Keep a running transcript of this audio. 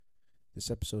This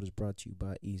episode is brought to you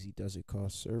by Easy Does It Car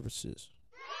Services.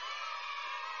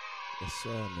 Yes, sir,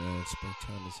 man.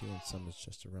 Springtime is here and summer's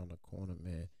just around the corner,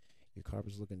 man. Your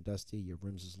carpet's looking dusty. Your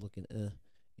rims is looking,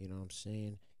 you know what I'm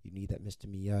saying? You need that Mr.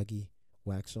 Miyagi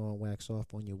wax on, wax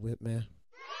off on your whip, man.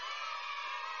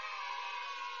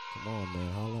 Come on,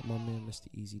 man. Holla at my man, Mr.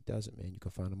 Easy Does It, man. You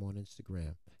can find him on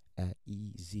Instagram at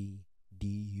EZDUZIT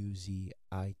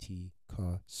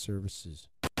Car Services.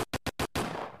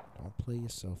 Don't play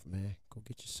yourself, man. Go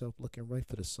get yourself looking right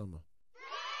for the summer.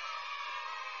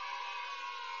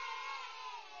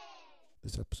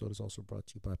 This episode is also brought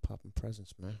to you by Poppin'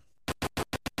 Presents, man.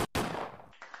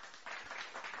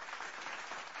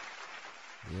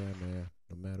 Yeah, man.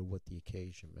 No matter what the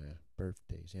occasion, man.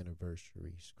 Birthdays,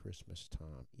 anniversaries, Christmas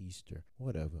time, Easter,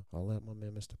 whatever. I'll let my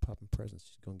man Mr. Poppin' Presents.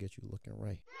 He's going to get you looking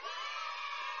right.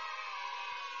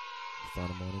 Find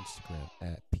him on Instagram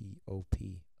at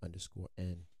POP_N_presents.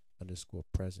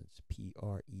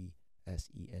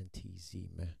 PRESENTZ,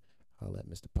 man. Holla at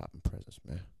Mr. Poppin' Presents,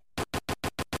 man.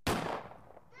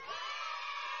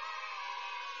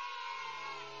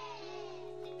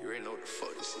 You already know what the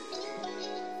fuck this is.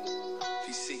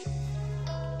 PC.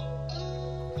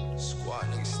 Squad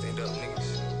niggas, stand up niggas.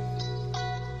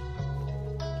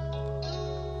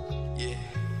 Yeah.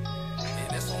 And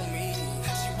that's on me.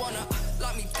 She wanna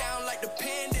lock me down like the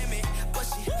pandemic. But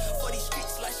she for these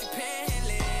streets like she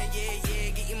panhandling. Yeah,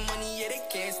 getting money, yeah, they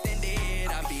can't stand it.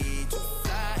 I be too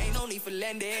fly, ain't no need for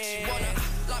lending. She wanna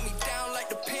lock me down like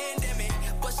the pandemic.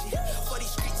 But she for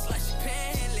these streets like she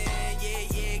panhandling.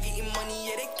 Yeah, getting money,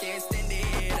 yeah, they can't stand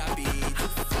it. I be too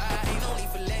fly, ain't no need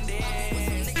for lending.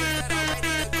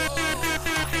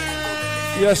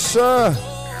 Yes, sir.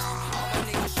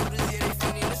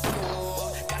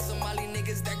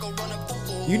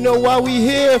 You know why we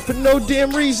here? For no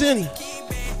damn reason.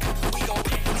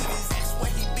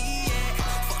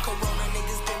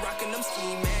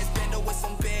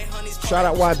 Shout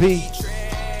out YB.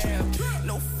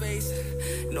 No face,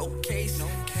 no case.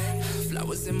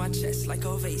 Flowers in my chest like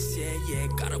a vase, yeah.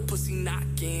 Got a pussy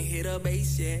knocking, hit a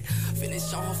base, yeah.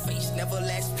 Finish on her face, never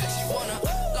last place. You wanna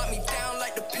lock me down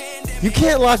like the pandemic. You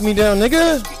can't lock me down,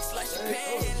 nigga.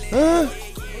 Huh?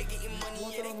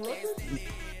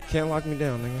 Can't lock me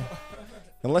down, nigga.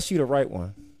 Unless you the right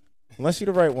one. You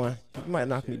might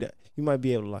knock me down. You might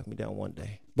be able to lock me down one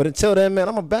day. But until then, man,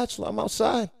 I'm a bachelor. I'm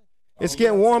outside. It's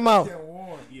getting warm out.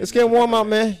 It's getting warm out,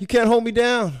 man. You can't hold me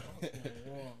down.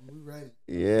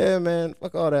 Yeah, man.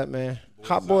 Fuck all that, man.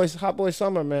 Hot boy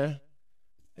summer, man.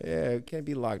 Yeah, can't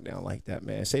be locked down like that,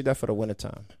 man. Save that for the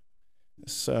wintertime.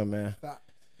 Yes, sir, man.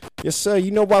 Yes, sir. You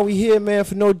know why we here, man?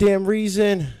 For no damn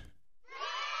reason.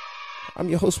 I'm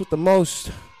your host with the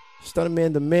most. Stunner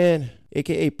Man, the man,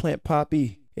 a.k.a. Plant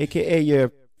Poppy, a.k.a.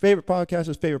 your favorite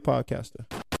podcaster's favorite podcaster.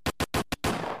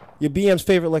 Your BM's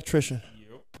favorite electrician.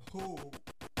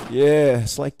 Yeah,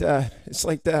 it's like that.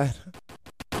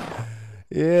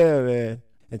 Yeah, man.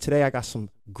 And today I got some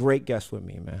great guests with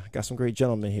me, man. I got some great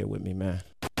gentlemen here with me, man.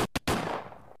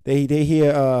 They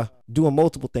here doing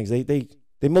multiple things. They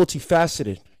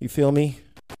multifaceted. You feel me?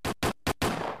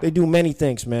 They do many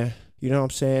things, man. You know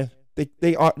what I'm saying?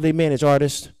 They manage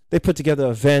artists. They put together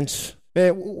events.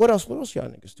 Man, what else y'all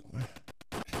niggas do, man?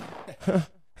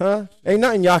 Huh? Ain't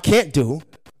nothing y'all can't do.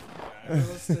 Real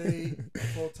estate,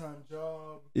 full-time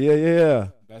job. Yeah.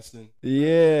 Investing.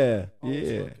 Yeah.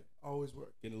 Always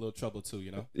work. Get in a little trouble too,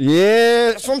 you know?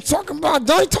 Yeah, that's what I'm talking about.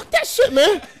 Donnie, talk that shit,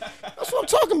 man. That's what I'm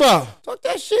talking about. Talk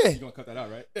that shit. You gonna cut that out,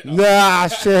 right? Nah,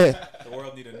 shit. The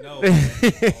world need to know.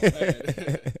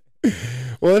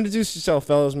 Well, introduce yourself,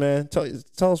 fellas, man.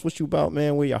 Tell us what you about,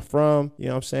 man. Where y'all from? You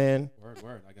know what I'm saying?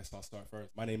 Word. I guess I'll start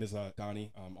first. My name is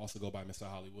Donnie. Also go by Mr.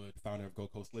 Hollywood, founder of Go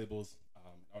Coast Labels,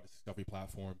 artist discovery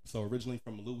platform. So originally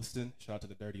from Lewiston, shout out to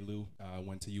the Dirty Lou.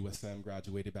 Went to USM,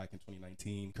 graduated back in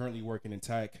 2019. Currently working in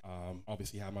tech.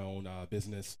 Obviously have my own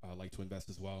business. Like to invest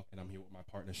as well. And I'm here with my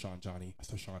partner, Jany.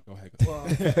 So Sean, go ahead.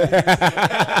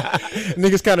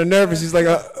 Nigga's kind of nervous. He's like,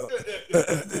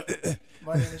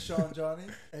 My name is Jany,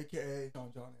 a.k.a.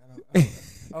 Sean Jany.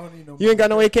 I don't need no You ain't got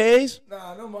no AKAs?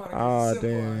 Nah, no moniker. Oh,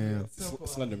 Simple, damn.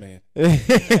 Slender Man. Is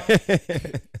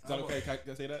that okay? Can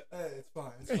I say that? Hey, it's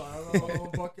fine. I'm a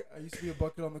bucket. I used to be a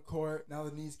bucket on the court. Now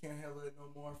the knees can't handle it no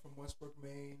more. From Westbrook,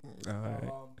 Maine. Right.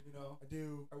 You know,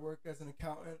 I work as an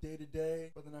accountant day to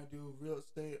day, but then I do real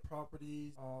estate,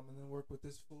 properties, and then work with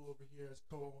this fool over here as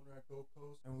co-owner at Gold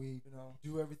Coast, and we,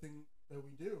 do everything that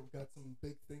we do. Got some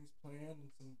big things planned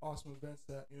and some awesome events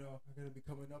that are gonna be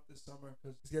coming up this summer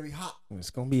because it's gonna be hot. It's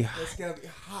gonna be hot. It's gonna be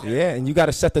hot. Yeah, and you got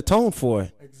to set the tone for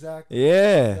it. Exactly.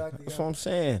 Yeah, exactly. that's what I'm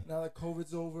saying. Now that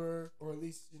COVID's over, or at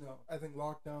least I think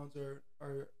lockdowns are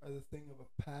the thing of a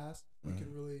past.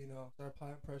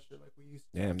 pressure like we used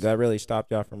to. Damn, that really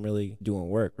stopped y'all from really doing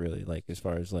work, really, like as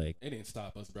far as like. It didn't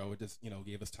stop us, bro. It just,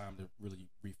 gave us time to really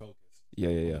refocus.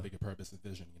 Yeah. Bigger purpose and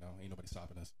vision, ain't nobody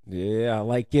stopping us. Yeah, I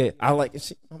like it.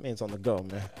 See, my man's on the go,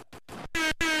 man.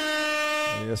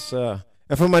 Yes, sir.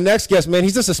 And for my next guest, man,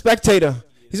 he's just a spectator.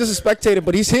 He's just a spectator,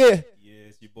 but he's here. Yeah,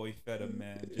 it's your boy Feta,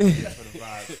 man. Just here for the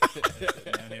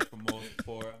vibe. I'm here for more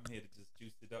support. I'm here to just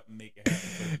juice it up and make it happen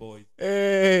for the boys.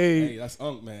 Hey, that's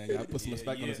Unk, man. Y'all put some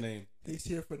respect on his name. He's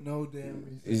here for no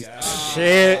damn reason.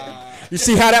 Shit. You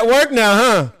see how that worked now,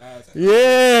 huh?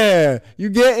 Yeah. You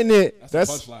getting it.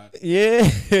 That's a punchline.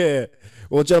 Yeah.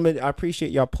 Well, gentlemen, I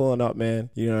appreciate y'all pulling up, man.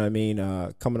 You know what I mean?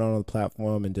 Coming on the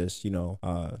platform and just,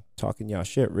 talking y'all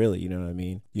shit, really. You know what I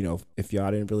mean? If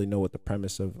y'all didn't really know what the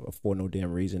premise of For No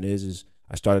Damn Reason is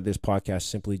I started this podcast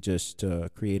simply just to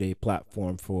create a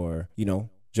platform for,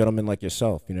 gentlemen like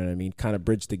yourself, you know what I mean? Kind of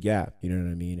bridge the gap, you know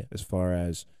what I mean? As far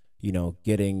as,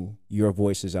 getting your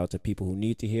voices out to people who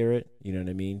need to hear it, you know what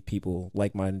I mean? People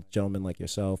like-minded gentlemen like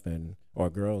yourself or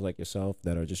girls like yourself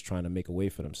that are just trying to make a way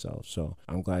for themselves. So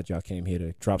I'm glad y'all came here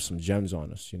to drop some gems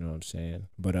on us, you know what I'm saying?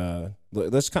 But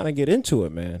let's kind of get into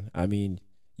it, man. I mean,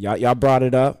 y'all brought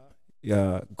it up.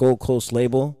 Gold Coast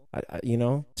label.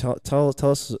 Tell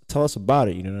us about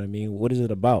it. You know what I mean? What is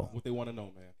it about? What they want to know,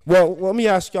 man. Well, let me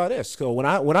ask y'all this. So when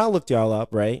I looked y'all up,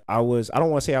 right, I don't want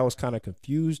to say I was kind of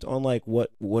confused on like what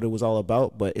it was all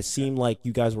about, but it seemed like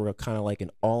you guys were kind of like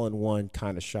an all-in-one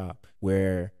kind of shop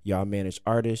where y'all manage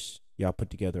artists, y'all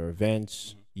put together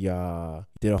events, y'all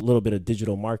did a little bit of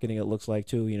digital marketing, it looks like,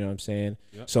 too, you know what I'm saying?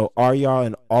 Yep. So are y'all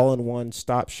an all-in-one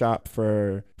stop shop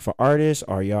for artists?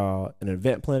 Are y'all an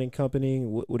event planning company?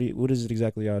 What is it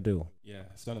exactly y'all do? Yeah,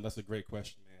 son, that's a great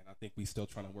question, man. I think we still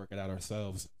trying to work it out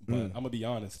ourselves, but I'm gonna be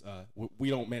honest,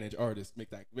 we don't manage artists. Make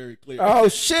that very clear. Oh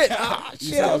shit!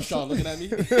 I'm Sean looking at me.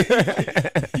 He's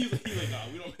like, nah,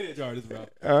 we don't manage artists, bro.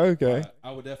 Okay.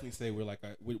 I would definitely say we're like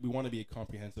we want to be a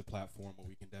comprehensive platform where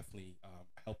we can definitely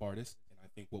help artists.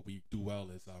 I think what we do well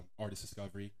is artist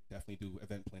discovery, definitely do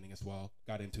event planning as well.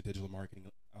 Got into digital marketing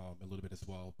a little bit as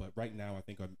well. But right now, I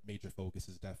think our major focus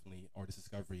is definitely artist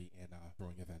discovery and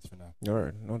throwing events for now. All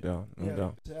right, no doubt.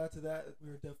 To add to that,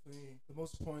 we're definitely, the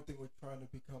most important thing we're trying to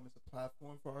become is a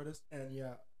platform for artists. And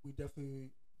yeah, we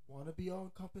definitely want to be all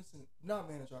encompassing, not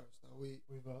manage artists though. We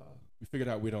figured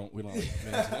out we don't manage.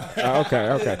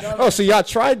 Okay. Yeah, so y'all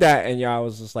tried that and y'all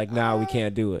was just like, nah, we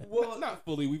can't do it. Well, not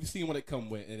fully. We've seen what it come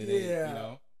with, and it ain't,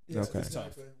 Yeah, okay.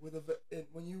 Exactly.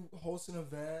 When you host an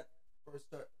event or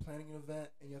start planning an event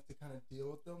and you have to kind of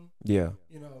deal with them. Yeah.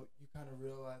 You kind of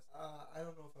realize, I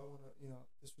don't know if I want to,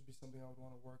 this would be something I would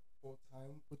want to work full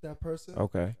time with that person.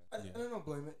 Okay. I don't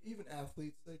blame it. Even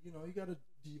athletes, like, you got a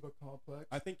diva complex.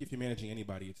 I think if you're managing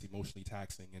anybody, it's emotionally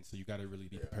taxing, and so you got to really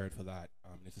be prepared for that.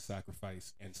 It's a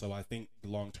sacrifice, and so I think the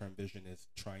long-term vision is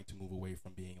trying to move away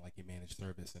from being like a managed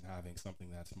service and having something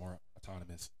that's more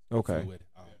autonomous, fluid.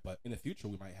 But in the future,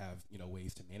 we might have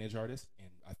ways to manage artists, and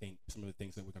I think some of the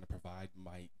things that we're going to provide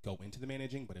might go into the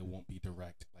managing, but it won't be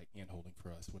direct like hand-holding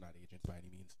for us. We're not agents by any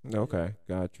means. Okay,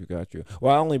 got you.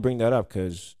 Well, I only bring that up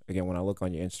because again, when I look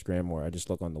on your Instagram or I just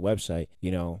look on the website,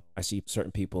 I see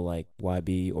certain people like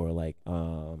YB or like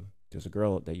there's a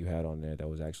girl that you had on there that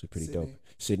was actually pretty dope.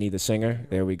 Sydney the singer.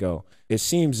 There we go. It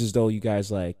seems as though you guys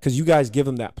because you guys give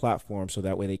them that platform so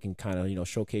that way they can kind of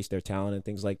showcase their talent and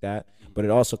things like that. But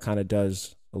it also kind of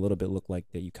does a little bit look like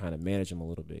that you kind of manage them a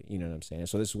little bit, you know what I'm saying?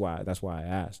 So that's why I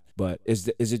asked. But is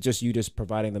it just you just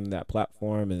providing them that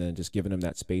platform and then just giving them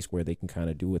that space where they can kind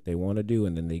of do what they want to do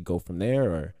and then they go from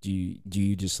there, or do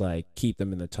you just like keep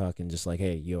them in the tuck and just like,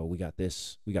 hey, yo, we got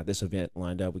this event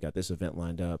lined up,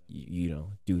 you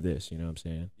do this, you know what I'm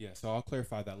saying? Yeah, so I'll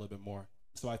clarify that a little bit more.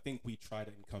 So I think we try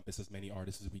to encompass as many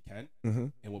artists as we can,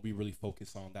 and what we really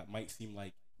focus on that might seem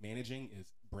like managing is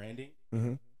branding,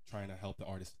 trying to help the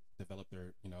artist develop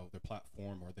their their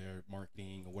platform or their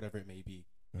marketing or whatever it may be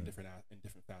in different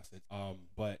facets.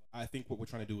 But I think what we're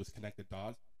trying to do is connect the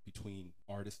dots between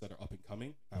artists that are up and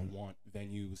coming that want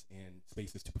venues and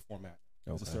spaces to perform at.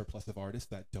 There's a surplus of artists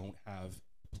that don't have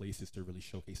places to really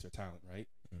showcase their talent, right?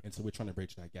 And so we're trying to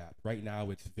bridge that gap. Right now,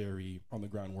 it's very on the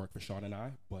ground work for Sean and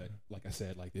I, but like I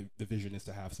said, like the vision is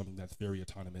to have something that's very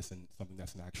autonomous and something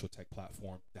that's an actual tech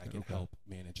platform that can help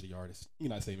manage the artist.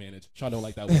 I say manage. Sean don't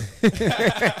like that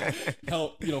word.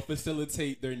 Help,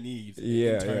 facilitate their needs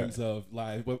in terms of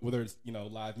live, whether it's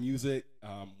live music,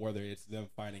 whether it's them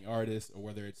finding artists or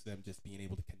whether it's them just being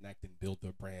able to connect and build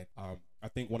their brand. I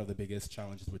think one of the biggest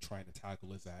challenges we're trying to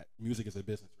tackle is that music is a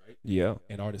business, right? Yeah.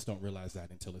 And artists don't realize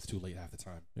that until it's too late half the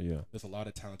time. time. Yeah. There's a lot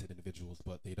of talented individuals,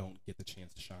 but they don't get the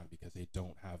chance to shine because they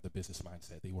don't have the business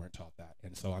mindset. They weren't taught that.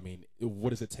 And so, I mean, what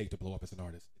does it take to blow up as an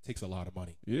artist? It takes a lot of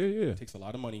money. Yeah. It takes a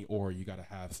lot of money, or you got to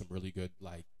have some really good,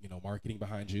 like, marketing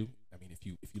behind you. I mean, if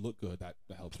you look good, that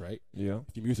helps, right? Yeah.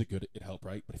 If your music good, it helps,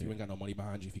 right? But if you ain't got no money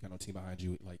behind you, if you got no team behind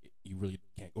you, like, you really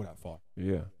can't go that far.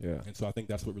 Yeah. Yeah. And so I think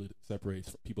that's what really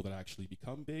separates people that actually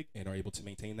become big and are able to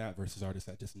maintain that versus artists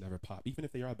that just never pop, even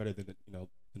if they are better than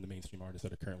the mainstream artists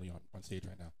that are currently on stage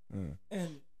right now.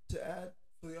 And to add,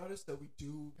 for the artists that we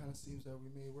do, kind of seems that we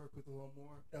may work with a little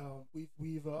more.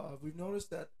 We've noticed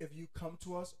that if you come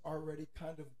to us already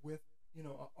kind of with an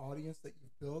audience that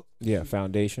you've built,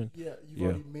 foundation. Yeah, you've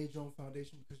already made your own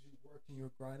foundation because you worked and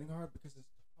you're grinding hard. Because there's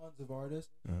tons of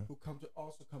artists who come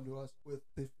to us with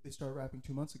they started rapping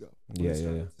 2 months ago. They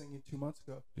started singing 2 months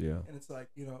ago. Yeah, and it's like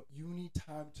you need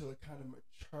time to kind of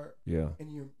mature. In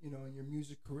your in your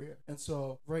music career. And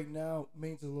so right now,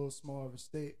 Maine's a little smaller of a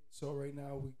state. So right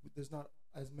now there's not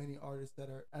as many artists that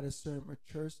are at a certain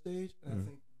mature stage. And I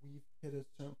think we've hit a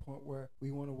certain point where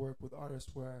we want to work with artists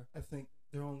where I think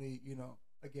they're only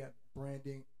again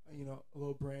branding a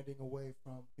little branding away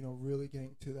from really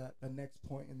getting to the next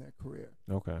point in their career.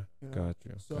 Okay, got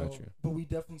you. But we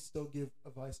definitely still give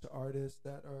advice to artists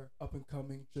that are up and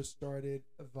coming, just started.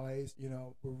 Advice,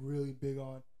 we're really big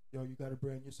on you got to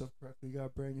brand yourself correctly.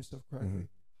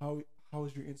 How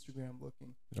is your Instagram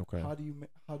looking? Okay,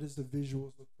 how does the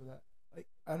visuals look for that? Like,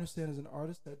 I understand as an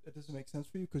artist that doesn't make sense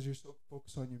for you because you're so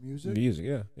focused on your music.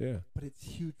 Yeah. But it's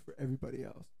huge for everybody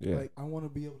else. Yeah. Like, I want to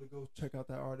be able to go check out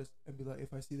that artist and be like,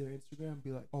 if I see their Instagram,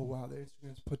 be like, oh wow, their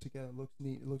Instagram's put together, looks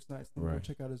neat, it looks nice. Then go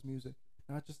check out his music.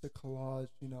 Not just a collage,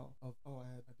 of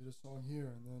I did a song here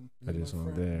and then I did a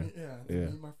song there. Yeah. Me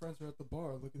and my friends are at the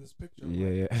bar. Look at this picture.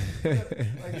 Yeah.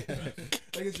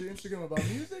 Like, is your Instagram about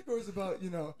music or is it about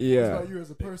it's about you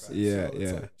as a person? Yeah. So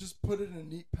it's like, just put it in a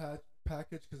neat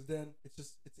package because then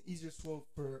it's an easier flow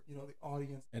for the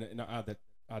audience. And I'll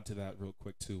add to that real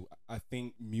quick too. I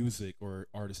think music or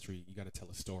artistry, you got to tell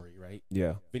a story, right?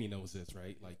 Yeah. Vinny knows this,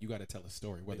 right? Like, you got to tell a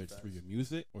story, whether it's through your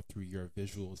music or through your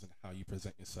visuals and how you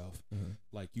present yourself.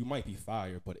 Like, you might be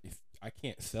fire, but if I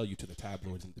can't sell you to the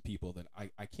tabloids and the people, then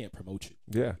I can't promote you.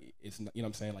 Yeah. It's not, what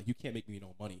I'm saying? Like, you can't make me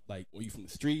no money. Like, are you from the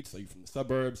streets? Are you from the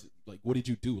suburbs? Like, what did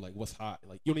you do? Like, what's hot?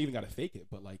 Like, you don't even got to fake it,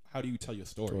 but like, how do you tell your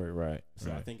story? Right.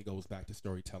 So I think it goes back to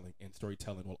storytelling, and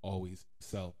storytelling will always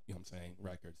sell,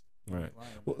 records. Right.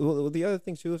 Well, the other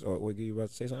thing too is, were you about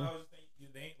to say something? No, I was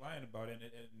saying they ain't lying about it, and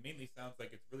it mainly sounds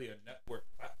like it's really a network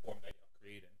platform that you're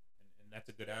creating, and that's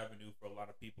a good avenue for a lot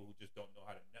of people who just don't know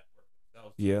how to network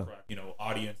themselves. Yeah.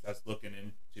 Audience that's looking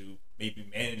into maybe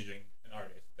managing an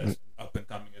artist that's up and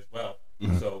coming as well.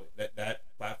 So that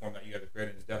platform that you guys are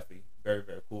creating is definitely very,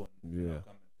 very cool. And,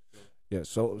 Yeah,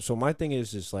 so my thing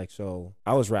is like, so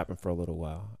I was rapping for a little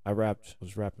while. I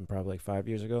was rapping probably like 5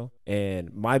 years ago.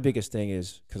 And my biggest thing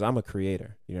is, because I'm a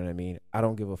creator, you know what I mean? I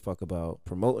don't give a fuck about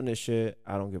promoting this shit.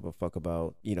 I don't give a fuck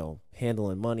about,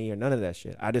 handling money or none of that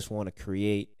shit. I just want to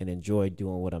create and enjoy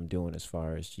doing what I'm doing as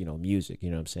far as, music, you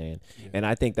know what I'm saying? Yeah. And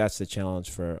I think that's the challenge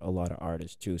for a lot of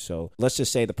artists too. So let's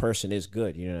just say the person is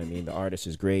good, you know what I mean? The artist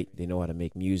is great. They know how to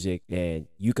make music and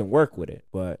you can work with it.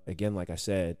 But again, like I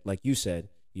said, like you said,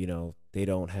 they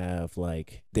don't have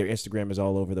like their Instagram is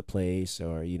all over the place,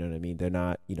 or you know what I mean, they're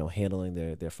not handling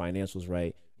their financials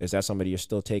right. Is that somebody you're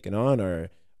still taking on, or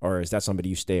is that somebody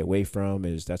you stay away from?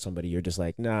 Is that somebody you're just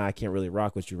like, nah, I can't really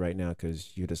rock with you right now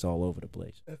because you're just all over the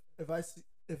place?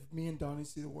 If me and Donnie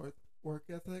see the work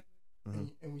ethic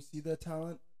and we see that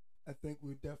talent, I think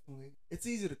we definitely, it's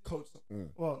easy to coach them.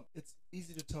 Well, it's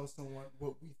easy to tell someone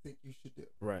what we think you should do,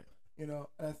 right? And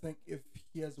I think if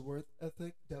he has a work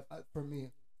ethic, for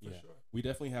me. For sure. We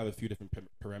definitely have a few different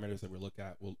parameters that we look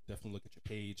at. We'll definitely look at your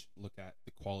page, look at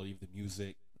the quality of the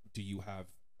music.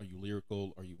 Are you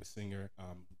lyrical? Are you a singer?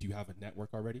 Do you have a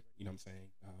network already? You know what I'm saying?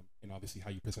 And obviously how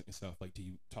you present yourself. Like, do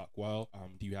you talk well?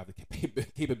 Do you have the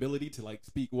capability to like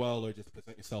speak well or just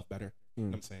present yourself better? You know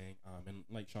what I'm saying? And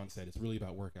like Sean said, it's really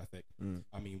about work ethic.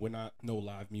 I mean, we're not no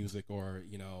live music or,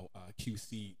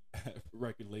 QC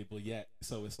record label yet.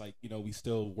 So it's like, we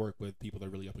still work with people that are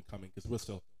really up and coming because we're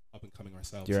still up and coming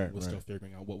ourselves. Yeah, we're still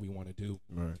figuring out what we want to do.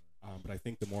 Right. But I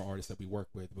think the more artists that we work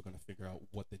with, we're going to figure out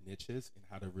what the niche is and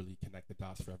how to really connect the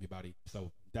dots for everybody.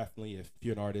 So definitely, if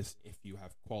you're an artist, if you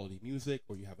have quality music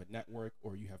or you have a network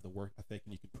or you have the work ethic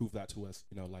and you can prove that to us,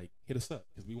 hit us up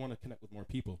because we want to connect with more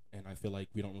people. And I feel like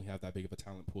we don't really have that big of a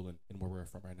talent pool in where we're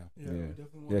from right now.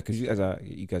 Yeah, because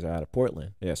you guys are out of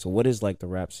Portland. Yeah. So what is like the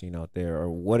rap scene out there, or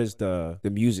what is the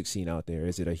music scene out there?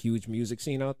 Is it a huge music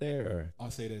scene out there? Or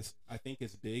I'll say this: I think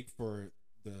it's big for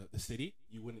the city,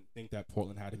 you wouldn't think that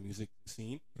Portland had a music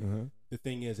scene. Mm-hmm. The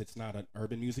thing is, it's not an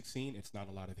urban music scene. It's not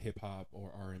a lot of hip hop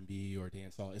or R&B or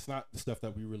dancehall. It's not the stuff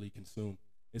that we really consume.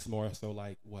 It's more so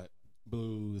like what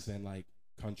blues and like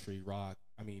country rock.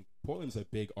 I mean, Portland's a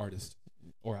big artist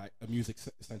or a music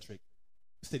centric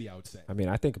city, I would say. I mean,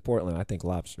 I think of Portland, I think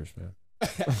lobsters, man.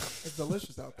 It's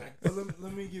delicious out there. But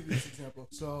let me give you this example.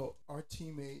 So our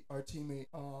teammate,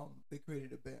 they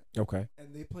created a band. Okay.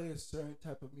 And they play a certain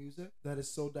type of music that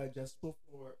is so digestible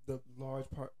for the large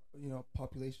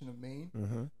population of Maine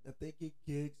Mm-hmm. that they get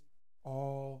gigs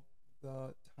all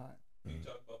the time. You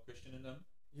talk about Christian and them?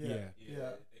 Yeah.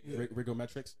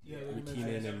 Rigometrics. Yeah,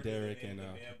 Keenan and Derek and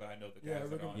but I know the guys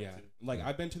that are on it too. like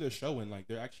I've been to their show and like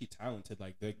they're actually talented,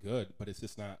 like they're good, but it's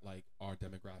just not like our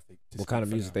demographic. What kind of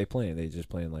music they playing? They just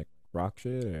playing like rock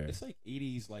shit or? It's like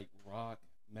 80s like rock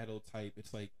metal type.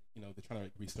 It's like, you know, they're trying to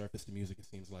like resurface the music, it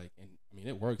seems like, and I mean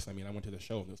it works. I mean, I went to the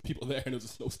show and there was people there and it was a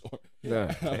snowstorm.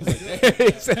 Yeah. I was like,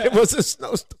 He said it was a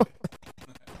snowstorm.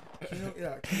 Kino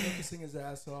can sing his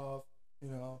ass off. You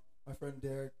know, my friend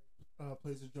Derek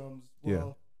plays the drums as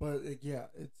well. But it's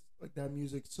like that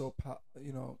music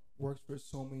works for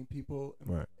so many people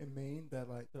in Maine that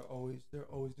like they're always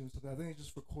doing something. I think they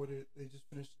just recorded. They just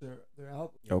finished their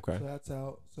album. Okay. So that's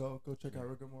out. So go check out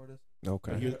Rigor Mortis.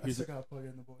 Okay. I still gotta plug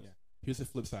in the boys. Yeah. Here's the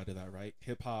flip side to that, right?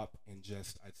 Hip hop and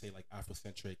just I'd say like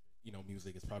Afrocentric, you know,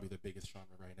 music is probably the biggest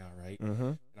genre right now, right? Mm-hmm.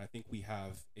 And I think we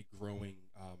have a growing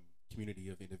community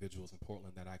of individuals in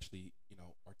Portland that actually, you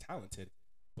know, are talented,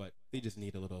 but they just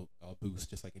need a little boost,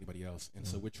 just like anybody else. And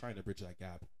so we're trying to bridge that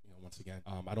gap. You know, once again,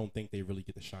 I don't think they really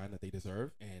get the shine that they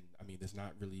deserve. And I mean, there's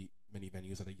not really many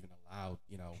venues that are even allowed,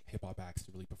 you know, hip hop acts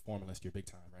to really perform unless you're big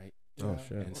time, right? Oh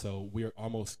shit. And so we're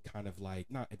almost kind of like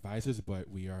not advisors, but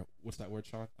we are. What's that word,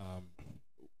 Sean?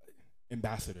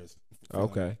 Ambassadors.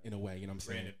 Okay. In a way, you know what I'm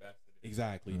saying? Brand ambassadors.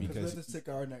 Exactly, Because we because have to stick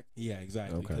our neck. yeah,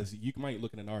 exactly. Okay. Because you might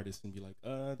look at an artist and be like,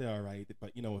 they're all right,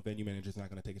 but you know, a venue manager's not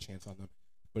going to take a chance on them.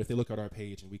 But if they look at our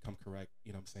page and we come correct,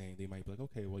 you know what I'm saying, they might be like,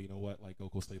 okay, well, you know what, like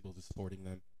Gotchu Labels is supporting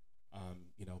them.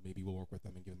 You know, maybe we'll work with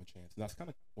them and give them a chance. And that's kind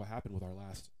of what happened with our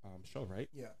last show, right?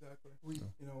 Yeah, exactly.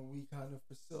 We kind of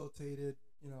facilitated.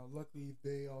 You know, luckily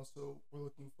they also were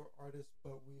looking for artists,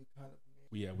 but we kind of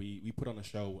we put on a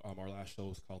show. Our last show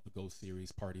was called the Ghost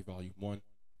Series Party Volume 1.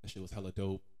 That shit was hella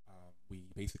dope. We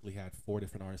basically had 4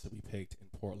 different artists that we picked in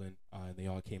Portland, and they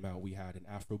all came out. We had an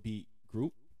Afrobeat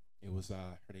group. It was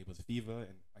her name was Viva,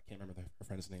 and I can't remember her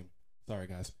friend's name. Sorry,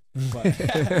 guys,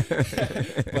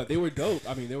 but they were dope.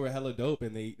 I mean, they were hella dope,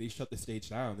 and they shut the stage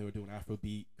down. They were doing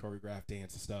Afrobeat, choreographed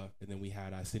dance and stuff. And then we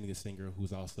had Sydney the singer,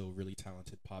 who's also a really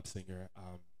talented pop singer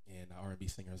and R&B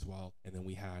singer as well. And then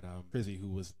we had Prizzy, who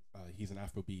was he's an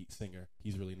Afrobeat singer.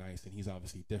 He's really nice, and he's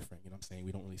obviously different. You know what I'm saying?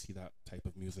 We don't really see that type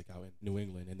of music out in New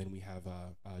England. And then we have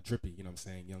Drippy. You know what I'm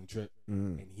saying? Young Drip,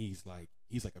 and he's like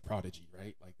a prodigy,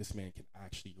 right? Like this man can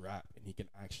actually rap, and he can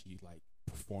actually like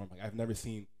perform. Like I've never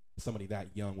seen somebody that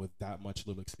young with that much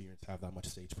little experience have that much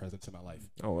stage presence in my life.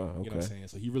 Oh wow. Okay. You know what I'm saying?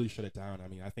 So he really shut it down. I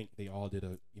mean, I think they all did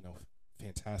a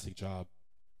fantastic job.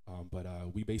 But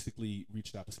we basically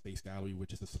reached out to Space Gallery,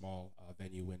 which is a small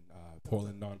venue in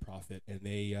Portland, nonprofit, and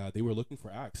they were looking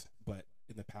for acts. But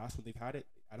in the past, when they've had it,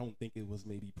 I don't think it was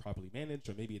maybe properly managed,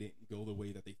 or maybe it didn't go the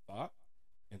way that they thought.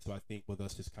 And so I think with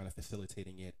us just kind of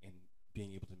facilitating it and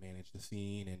being able to manage the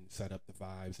scene and set up the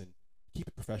vibes and keep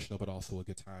it professional, but also a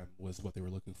good time was what they were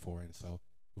looking for. And so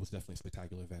it was definitely a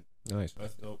spectacular event. Nice.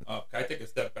 That's dope. Can I take a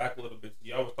step back a little bit? So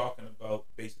y'all was talking about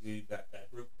basically that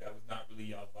group that was not really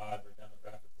y'all vibe or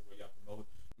demographic for what y'all promote.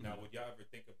 Now, would y'all ever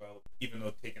think about, even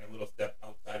though taking a little step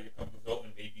outside of your comfort zone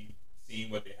and maybe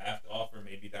seeing what they have to offer,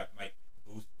 maybe that might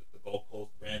boost the Gold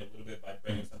Coast brand a little bit by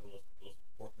bringing some of those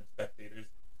Portland spectators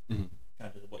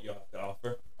kind of what y'all have to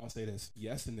offer? I'll say this: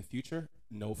 yes, in the future.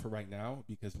 No, for right now,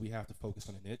 because we have to focus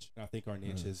on a niche. And I think our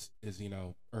niche is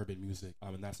urban music,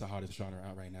 and that's the hottest genre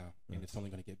out right now, and it's only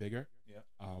going to get bigger. Yeah.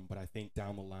 But I think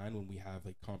down the line, when we have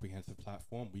a comprehensive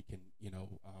platform, we can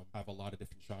have a lot of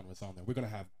different genres on there. We're going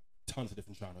to have tons of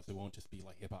different genres. It won't just be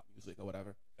like hip hop music or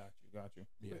whatever. Got you.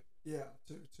 Yeah.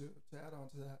 To add on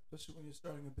to that, especially when you're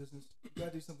starting a business, you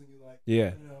gotta do something you like.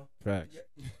 Yeah. You know. Facts.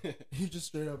 You just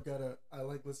straight up gotta. I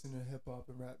like listening to hip hop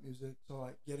and rap music. So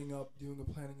like getting up, doing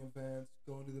the planning events,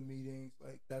 going to the meetings,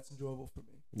 like that's enjoyable for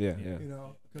me. Yeah. You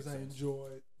know, because I enjoy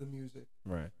the music.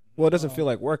 Right. Well, it doesn't feel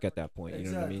like work at that point. You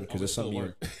know what I mean? Exactly. Because it's Still something you.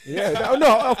 work. Yeah.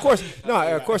 No. Of course.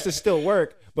 No. Of course, it's still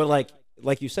work. But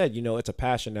like you said, it's a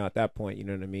passion now at that point. You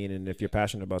know what I mean? And if you're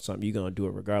passionate about something, you're gonna do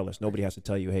it regardless. Nobody has to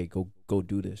tell you, hey, go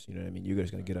do this. You know what I mean? You're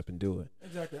just gonna get up and do it.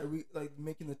 Exactly. We like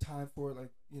making the time for it, like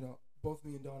both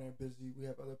me and Donne are busy. We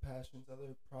have other passions,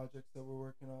 other projects that we're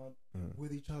working on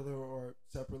with each other or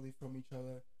separately from each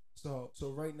other. So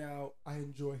right now I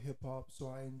enjoy hip hop, so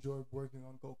I enjoy working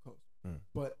on Gold Coast.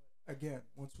 But again,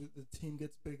 once the team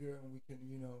gets bigger and we can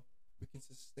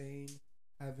sustain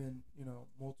having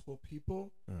multiple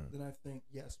people, then I think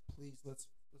yes, please let's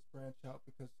branch out,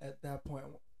 because at that point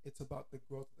it's about the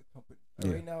growth of the company.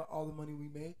 Right now, all the money we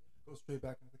make goes straight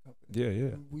back into the company. Yeah.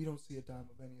 And we don't see a dime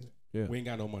of anything. Yeah. We ain't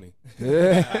got no money.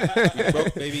 Yeah. We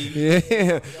broke, baby.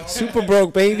 Yeah. Super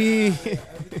broke, baby.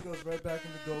 Everything goes right back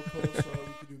into Gold Coast, so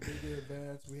we can do bigger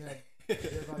events. We have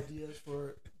ideas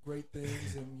for great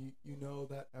things, and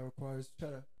that requires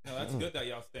cheddar. No, that's good that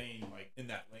y'all staying like in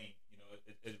that lane.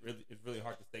 It's really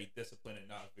hard to stay disciplined and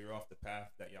not veer off the path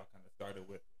that y'all kind of started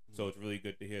with. So it's really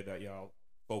good to hear that y'all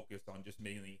focused on just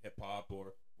mainly hip hop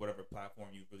or whatever platform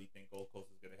you really think Gold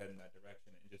Coast is going to head in that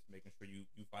direction, and just making sure you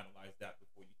finalize that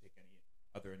before you take any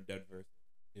other endeavors.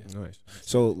 Yeah. Nice.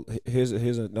 So here's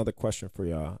another question for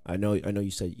y'all. I know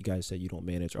you guys said you don't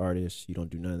manage artists, you don't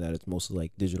do none of that. It's mostly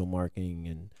like digital marketing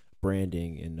and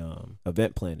branding and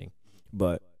event planning.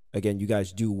 But again, you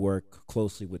guys do work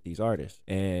closely with these artists.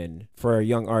 And for a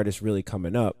young artist really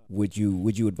coming up, would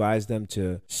you advise them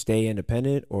to stay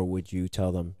independent, or would you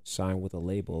tell them sign with a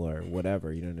label or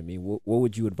whatever? You know what I mean? What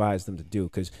would you advise them to do?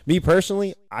 Because me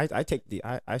personally, I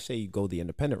say you go the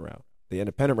independent route. The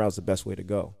independent route is the best way to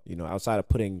go. Outside of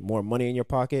putting more money in your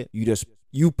pocket,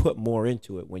 you put more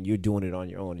into it when you're doing it on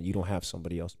your own and you don't have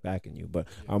somebody else backing you. But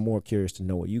I'm more curious to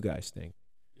know what you guys think.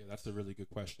 Yeah, that's a really good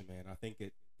question, man. I think you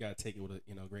gotta take it with a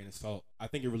grain of salt. I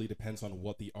think it really depends on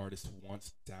what the artist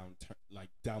wants down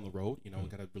the road.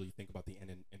 Gotta really think about the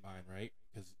end in mind, right?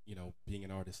 Because being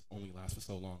an artist only lasts for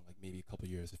so long, like maybe a couple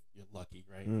years if you're lucky,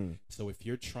 right? So if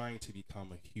you're trying to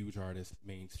become a huge artist,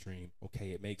 mainstream,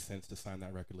 okay, it makes sense to sign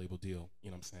that record label deal. You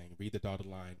know what I'm saying? Read the dotted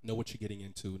line, know what you're getting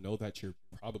into, know that you're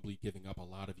probably giving up a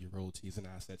lot of your royalties and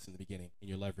assets in the beginning and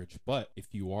your leverage. But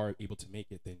if you are able to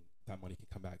make it, then that money can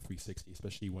come back 360,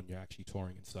 especially when you're actually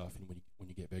touring and stuff and when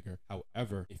you get bigger.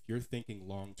 However, if you're thinking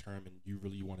long term and you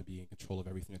really want to be in control of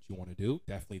everything that you want to do,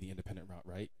 definitely the independent route,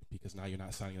 right? Because now you're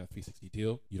not signing that 360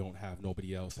 deal. You don't have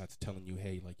nobody else that's telling you,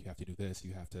 hey, like, you have to do this,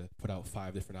 you have to put out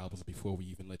 5 different albums before we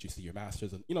even let you see your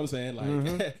masters. And you know what I'm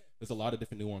saying? Like there's a lot of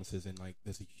different nuances, and like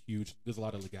there's a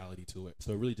lot of legality to it.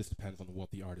 So it really just depends on what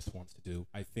the artist wants to do.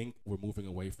 I think we're moving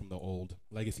away from the old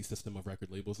legacy system of record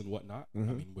labels and whatnot. I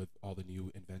mean, with all the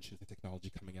new inventions and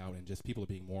technology coming out, and just people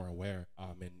being more aware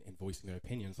and voicing their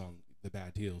opinions on the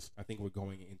bad deals, I think we're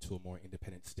going into a more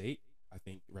independent state. I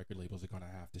think record labels are going to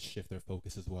have to shift their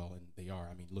focus as well, and they are.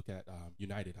 I mean, look at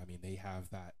United. I mean, they have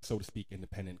that, so to speak,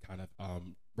 independent kind of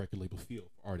record label feel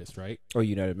for artists, right? Oh,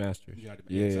 United Masters.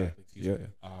 Exactly. Excuse me.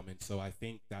 And so I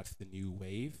think that's the new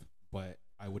wave, but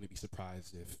I wouldn't be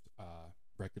surprised if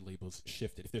record labels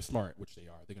shifted. If they're smart, which they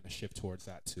are, they're going to shift towards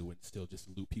that too, and still just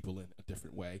loop people in a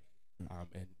different way,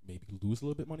 and maybe lose a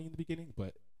little bit money in the beginning,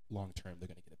 but long term they're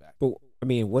going to get it back. But I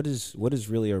mean, what is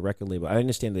really a record label? I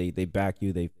understand they back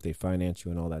you, they finance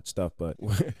you and all that stuff, but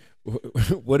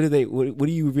what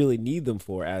do you really need them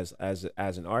for as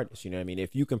an artist? You know what I mean?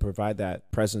 If you can provide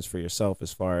that presence for yourself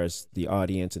as far as the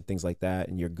audience and things like that,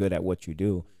 and you're good at what you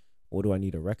do, what do I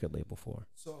need a record label for?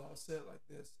 So I'll say it like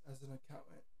this: as an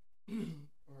accountant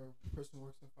or a person who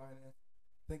works in finance,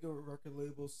 think of a record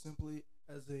label simply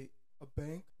as a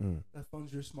bank that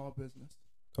funds your small business.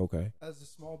 Okay. As a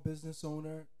small business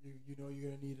owner, you're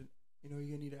gonna need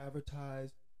to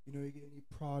advertise. You're gonna need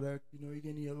product. You're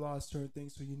gonna need a lot of certain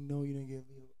things. So you're gonna get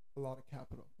a lot of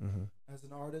capital. As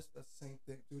an artist, that's the same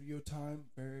thing. Studio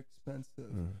time, very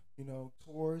expensive.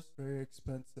 Tours, very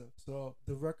expensive. So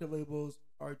the record labels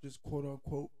are just quote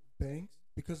unquote banks,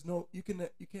 because you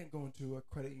can't go into a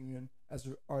credit union as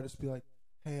an artist, be like,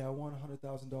 hey, I want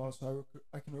 $100,000 so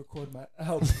I can record my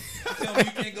album. Tell me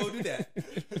you can't go do that.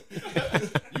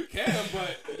 You can,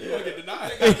 but you're going to get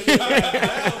denied.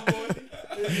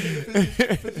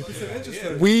 50% interest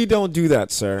rate. We don't do that,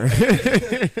 sir.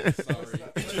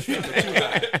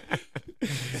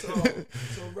 So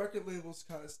record labels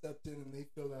kind of stepped in and they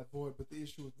fill that void. But the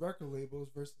issue with record labels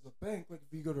versus a bank, like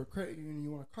if you go to a credit union and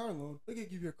you want a car loan, they can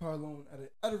give you a car loan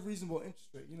at a reasonable interest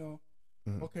rate.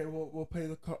 Okay, we'll pay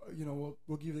the car. We'll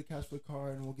give you the cash for the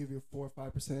car, and we'll give you a 4 or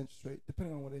 5% interest rate,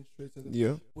 depending on what interest rates are.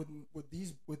 Yeah. With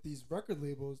these record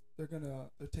labels, they're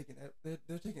taking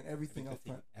everything up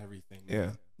front. Everything.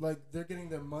 Yeah. Like they're getting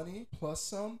their money plus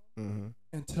some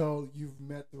until you've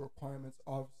met the requirements,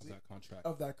 obviously,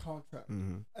 of that contract.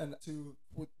 And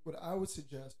what I would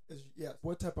suggest is, yes,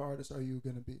 what type of artist are you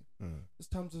gonna be? In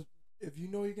terms of, if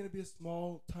you're gonna be a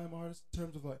small time artist, in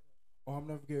terms of like, oh, I'm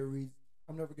never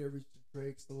I'm never gonna reach the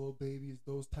Drakes, the Lil Babies,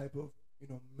 those type of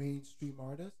mainstream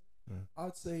artists. I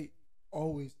would say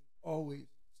always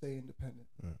stay independent.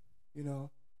 You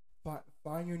know,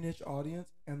 find your niche audience,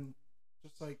 and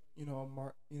just like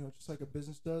just like a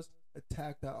business does,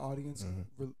 attack that audience.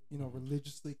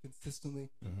 Religiously, consistently,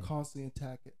 constantly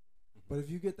attack it. But if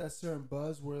you get that certain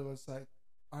buzz where it's like,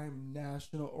 I'm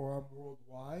national or I'm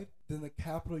worldwide, then the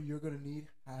capital you're gonna need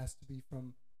has to be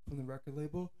from the record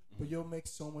label. But you'll make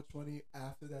so much money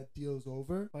after that deal is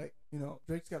over. Like,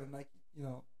 Drake's got a Nike.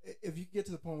 If you get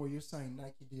to the point where you're signing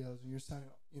Nike deals and you're signing,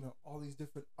 all these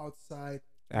different outside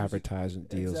advertising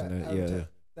deals and that,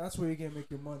 that's where you're gonna make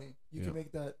your money. You can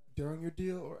make that during your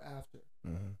deal or after.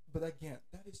 But again,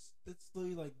 that's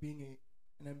literally like being an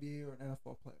NBA or an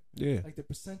NFL player. Yeah. Like the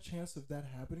percent chance of that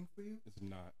happening for you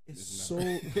It's so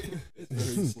it's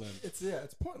very slim.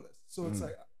 It's pointless. So it's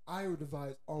like I would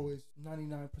advise always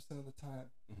 99% of the time.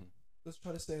 Let's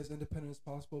try to stay as independent as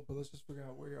possible, but let's just figure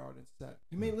out where your audience is at.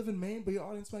 You may live in Maine, but your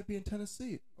audience might be in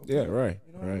Tennessee. Okay? Yeah, right.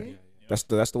 You know what I mean?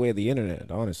 That's the way of the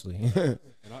internet, honestly. And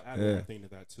I'll add one thing to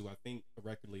that too. I think a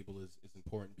record label is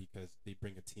important because they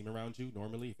bring a team around you.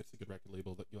 Normally, if it's a good record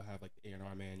label, you'll have like the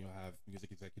A&R man, you'll have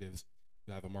music executives,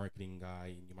 you'll have a marketing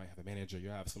guy, and you might have a manager.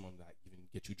 You'll have someone that even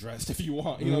get you dressed if you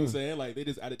want. You know what I'm saying? Like they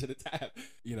just add it to the tab.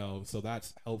 So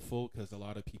that's helpful because a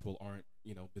lot of people aren't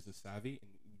business savvy,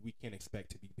 and we can't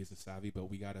expect to be business savvy, but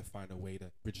we got to find a way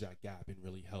to bridge that gap and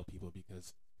really help people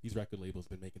because these record labels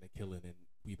been making a killing and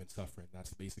we've been suffering.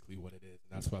 That's basically what it is.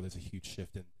 And that's why there's a huge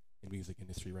shift in music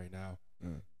industry right now.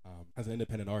 As an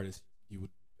independent artist, you would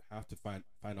have to find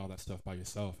all that stuff by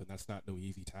yourself, and that's not no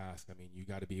easy task. I mean, you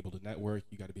got to be able to network.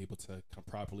 You got to be able to come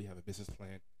properly, have a business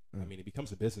plan. I mean, it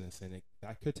becomes a business, and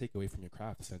that could take away from your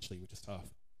craft essentially, which is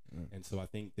tough. And so I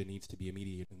think there needs to be a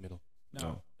mediator in the middle.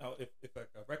 Now, if like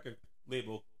a record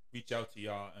label reach out to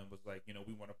y'all and was like,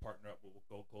 we want to partner up with what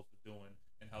Gold Coast is doing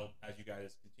and help as you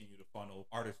guys continue to funnel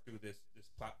artists through this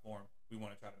platform, we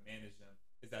want to try to manage them.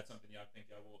 Is that something y'all think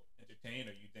y'all will entertain,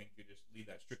 or you think you just leave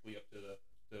that strictly up to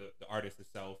the artist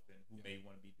itself and who may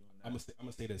want to be doing that? I'm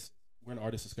gonna say this: we're an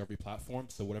artist discovery platform,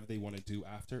 so whatever they want to do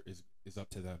after is up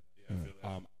to them. Yeah, I feel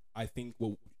that. I think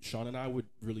what Sean and I would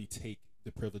really take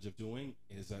the privilege of doing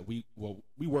is that we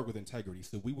work with integrity,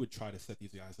 so we would try to set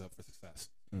these guys up for success.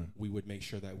 We would make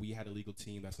sure that we had a legal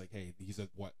team that's like, hey, these are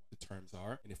what the terms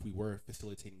are, and if we were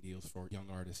facilitating deals for young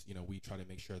artists, we try to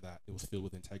make sure that it was filled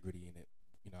with integrity and it,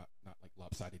 not like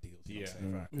lopsided deals. You know what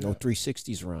I'm saying? No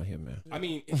 360s around here, man. I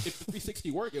mean, if the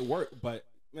 360 worked, it worked, but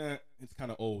it's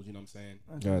kind of old. You know what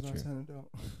I'm saying? Gotcha.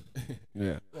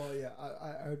 Yeah. Well, yeah,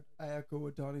 I echo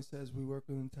what Donnie says. We work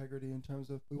with integrity in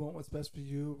terms of we want what's best for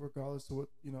you, regardless of what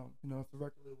if the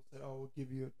record label said, "Oh, we'll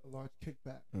give you a large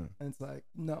kickback," and it's like,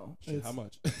 no, Shit, how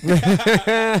much?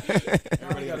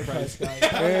 Everybody got a price, guys.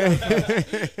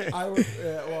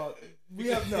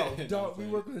 We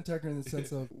work with integrity in the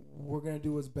sense of we're gonna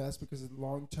do what's best because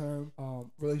long term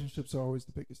relationships are always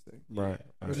the biggest thing. Right.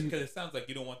 Because it sounds like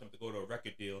you don't want them to go to a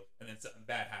record deal and then something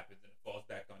bad happens and it falls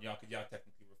back on y'all because y'all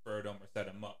technically referred them or set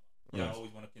them up. Y'all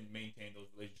always want to maintain those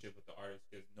relationships with the artists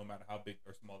because no matter how big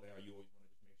or small they are, you always want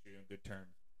to just make sure you're in good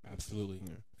terms. Absolutely.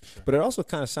 Sure. But it also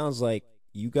kind of sounds like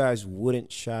you guys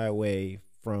wouldn't shy away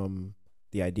from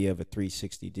the idea of a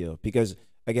 360 deal because,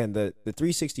 again, the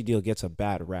 360 deal gets a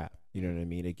bad rap. You know what I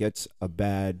mean? It gets a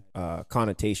bad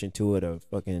connotation to it of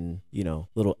fucking,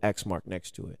 little X mark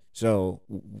next to it. So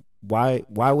why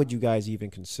would you guys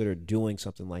even consider doing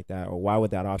something like that? Or why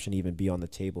would that option even be on the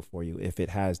table for you if it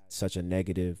has such a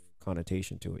negative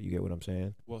connotation to it? You get what I'm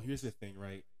saying? Well, here's the thing,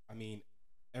 right? I mean,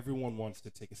 everyone wants to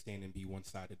take a stand and be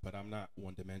one-sided, but I'm not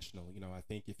one-dimensional. I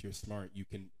think if you're smart, you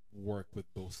can work with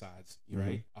both sides,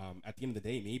 right? At the end of the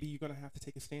day, maybe you're going to have to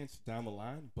take a stance down the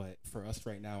line, but for us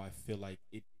right now, I feel like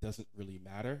it doesn't really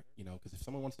matter, because if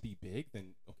someone wants to be big,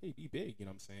 then okay, be big, you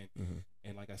know what I'm saying?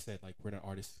 And like I said, like we're an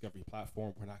artist discovery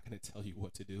platform. We're not going to tell you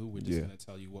what to do. We're just going to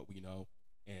tell you what we know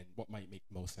and what might make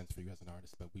the most sense for you as an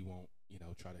artist, but we won't,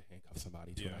 try to handcuff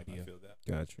somebody to an idea. I feel that.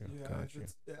 Gotcha.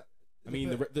 I mean,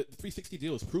 the 360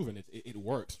 deal is proven. It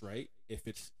works, right? If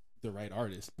it's the right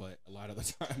artist, but a lot of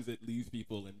the times it leaves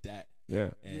people in debt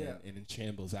and in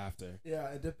shambles after. Yeah,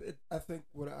 I think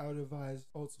what I would advise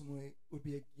ultimately would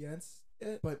be against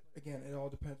it, but again, it all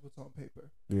depends what's on paper.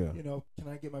 Yeah. Can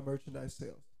I get my merchandise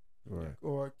sales? Right.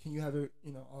 Or can you have it,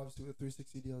 obviously with a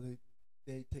 360 deal,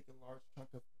 they take a large chunk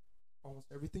of almost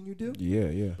everything you do.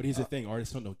 Yeah. But here's the thing,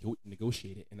 artists don't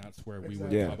negotiate it, and that's where we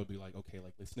would probably like, okay,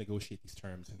 like let's negotiate these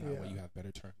terms, and that way you have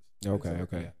better terms. Okay.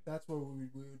 Yeah. That's what we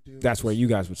would do. That's where you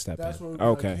guys would step in. That's where we'd be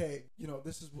like, hey,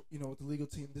 this is, with the legal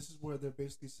team, this is where they're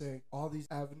basically saying all these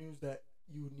avenues that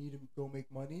you would need to go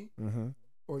make money,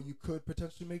 or you could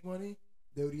potentially make money,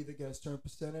 they would either get a certain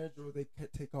percentage or they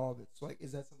could take all of it. So like,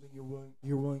 is that something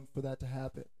you're willing for that to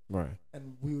happen? Right.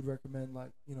 And we would recommend,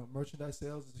 like, you know, merchandise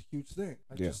sales is a huge thing.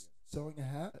 Like just selling a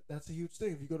hat, that's a huge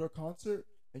thing. If you go to a concert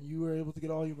and you were able to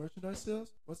get all your merchandise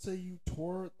sales, let's say you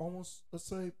tour almost, let's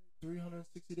say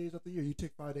 360 days of the year, you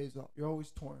take 5 days off. You're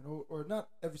always touring, or not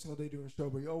every single day doing a show,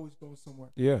 but you're always going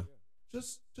somewhere. Yeah.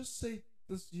 Just say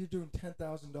this, you're doing $10,000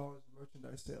 in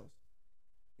merchandise sales.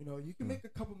 You know, you can make a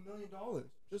couple $1 million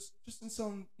just in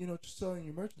selling, you know, just selling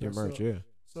your merchandise. Your merch, yeah.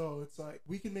 So it's like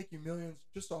we can make you millions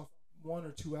just off one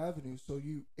or two avenues. So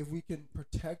if we can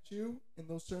protect you in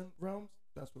those certain realms,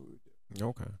 that's what we would do.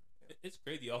 Okay. It's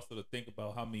crazy also to think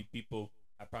about how many people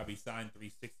have probably signed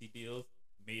 360 deals,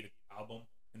 made an album,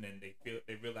 and then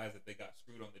they realize that they got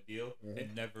screwed on the deal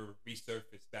and never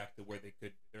resurfaced back to where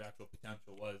their actual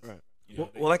potential was. Right. You know,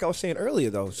 Well, like I was saying earlier,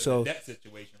 though, so that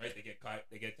situation, right? They get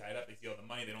tied up. They see all the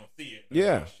money. They don't see it.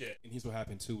 Yeah. Shit. And here's what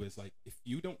happened too is like if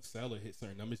you don't sell or hit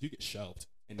certain numbers, you get shelved.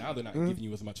 And now they're not giving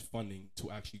you as much funding to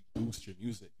actually boost your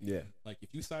music. Yeah. Like if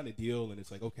you sign a deal and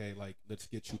it's like, okay, like let's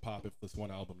get you popping for this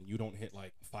one album, and you don't hit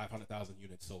like 500,000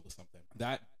 units sold or something,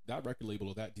 that record label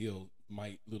or that deal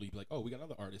might literally be like, oh, we got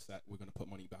another artist that we're gonna put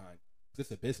money behind.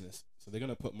 It's a business, so they're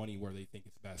gonna put money where they think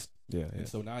it's best. Yeah. And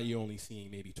so now you're only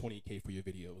seeing maybe 20K for your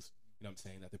videos. You know what I'm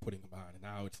saying, that they're putting behind, and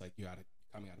now it's like you're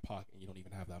coming out of pocket and you don't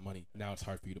even have that money. Now it's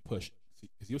hard for you to push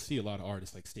because you'll see a lot of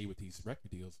artists like stay with these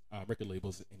record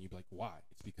labels, and you'd be like, why?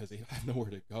 It's because they have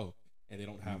nowhere to go and they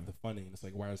don't have the funding. And it's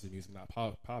like, why is the music not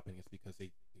popping? It's because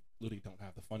they literally don't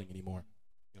have the funding anymore.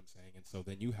 You know what I'm saying? And so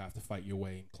then you have to fight your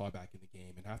way and claw back in the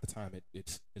game, and half the time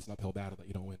it's an uphill battle that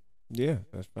you don't win. Yeah,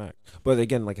 that's fact. But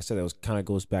again, like I said, it kind of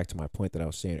goes back to my point that I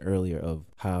was saying earlier of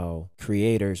how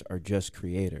creators are just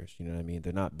creators. You know what I mean?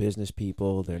 They're not business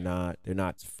people. They're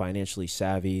not financially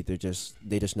savvy. They just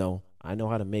know, I know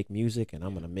how to make music, and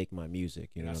I'm gonna make my music.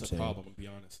 You know what I'm saying? That's a problem. To be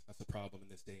honest, that's a problem in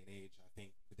this day and age. I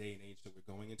think the day and age that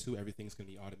we're going into, everything's gonna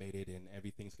be automated and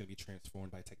everything's gonna be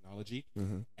transformed by technology.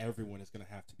 Everyone is gonna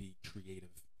have to be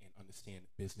creative and understand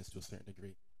business to a certain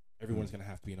degree. Everyone's going to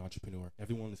have to be an entrepreneur.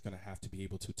 Everyone is going to have to be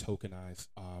able to tokenize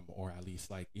or at least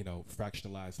like, you know,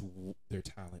 fractionalize their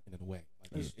talent in a way.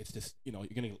 Like it's just, you know, you're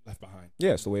getting left behind.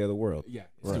 Yeah, it's the way of the world. Yeah,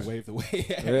 it's the way of the way.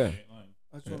 Yeah.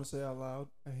 I just want to say out loud,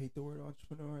 I hate the word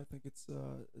entrepreneur. I think it's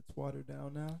watered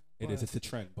down now. It is. It's a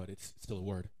trend, but it's still a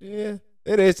word. Yeah,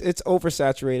 it is. It's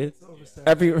oversaturated. It's oversaturated.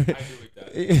 Every, I agree with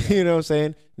that. you know what I'm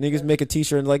saying? Niggas make a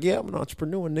t-shirt and like, yeah, I'm an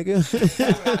entrepreneur, nigga.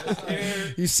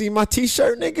 You see my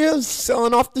t-shirt, nigga? I'm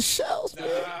selling off the shelves, man.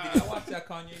 Did you watch that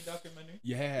Kanye documentary?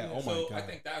 Yeah. Oh my God. I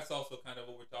think that's also kind of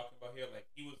what we're talking about here. Like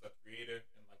he was a creator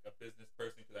and like a business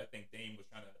person, because I think Dame was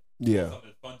trying to pull some of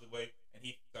his funds away, and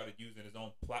he started using his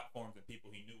own platforms and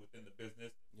people he knew within the business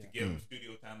to give him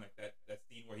studio time, like that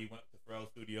scene where he went to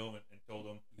Pharrell's studio and told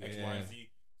him X, Y, and Z.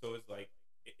 So it's like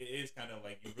it is kind of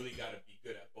like you really got to be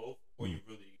good at both, or you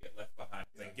really get left behind.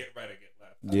 Like get right or get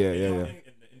left.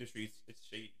 In the industry, it's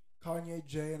shady. Kanye,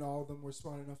 Jay, and all of them were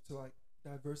smart enough to like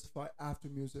diversify after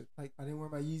music. Like I didn't wear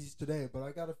my Yeezys today, but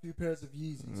I got a few pairs of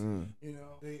Yeezys. You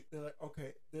know, they're like,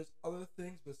 okay, there's other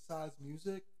things besides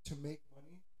music to make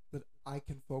money that I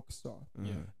can focus on.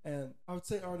 And I would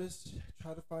say artists,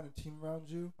 try to find a team around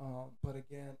you. But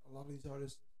again, a lot of these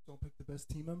artists don't pick the best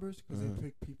team members because they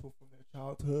pick people from their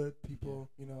childhood, people,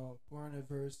 you know, who aren't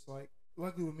adverse. Like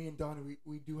luckily with me and Donne,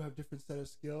 we do have different set of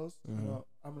skills. You know,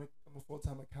 I'm a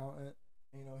full-time accountant.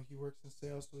 You know, he works in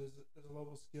sales, so there's a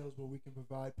level of skills where we can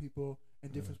provide people in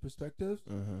different perspectives.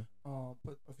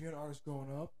 But if you're an artist growing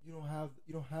up, you don't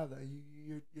have that.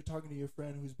 You're talking to your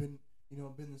friend who's been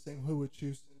in the same hood with you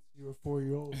since you were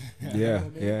 4-year-old. Yeah, I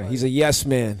mean? yeah. Like, He's a yes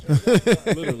man.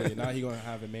 Literally, now he's gonna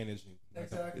have it managing.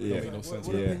 Exactly. Yeah. Like, Make no sense.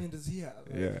 what opinion does he have?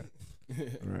 Like, Yeah.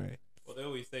 Right. Well, they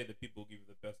always say that people give you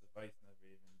the best advice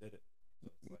never even did it. So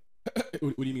it's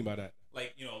like, What do you mean by that?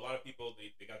 like, you know, a lot of people,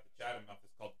 they got the chatter mouth.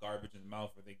 It's called garbage in the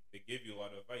mouth, where they give you a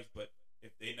lot of advice, but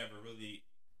if they never really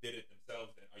did it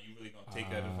themselves, then are you really going to take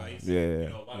that advice? Yeah.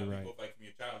 You know, a lot of You're people, like from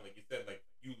your child, like you said, like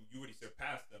you already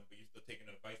surpassed them, but you're still taking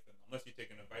advice from them. Unless you're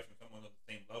taking advice from someone on the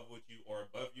same level with you or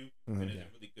above you, then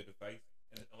it's really good advice.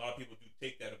 And a lot of people do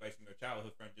take that advice from their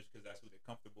childhood friend just because that's who they're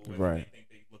comfortable with. Right. And they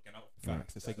think they're looking out for.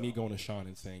 Facts. It's like me going to Sean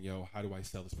and saying, yo, how do I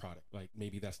sell this product? Like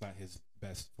maybe that's not his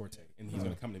best forte. And he's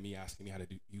gonna come to me asking me how to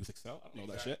use Excel. I don't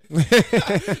know that shit.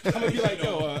 I'm gonna be like,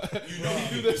 yo,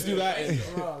 you do this, do that. And,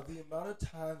 Bro, the amount of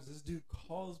times this dude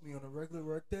calls me on a regular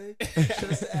work day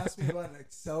just to ask me about an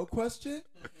Excel question,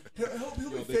 He'll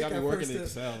be They fake got me at working first. in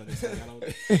Excel, and it's like, I don't.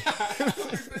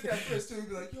 He'll be fake at first too. He'll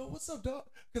be like, yo, what's up, dog?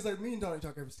 Because like me and Donnie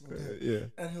talk every single day. Yeah.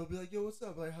 And he'll be like, yo, what's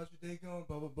up? Like, how's your day going?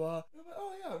 Blah, blah, blah. And I'm like,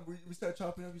 oh, yeah. And we start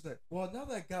chopping up. He's like, well, now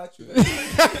that I got you. The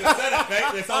setup,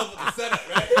 right? It's all the setup,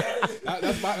 right?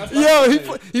 That's my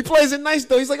Yo, he plays it nice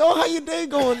though. He's like, oh, how your day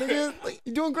going, nigga? Like,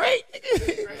 you doing great?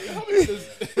 Help me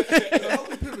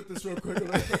pivot this real quick.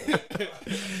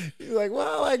 He's like,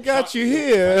 well, I got you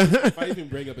here. If I even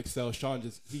bring up Excel, Sean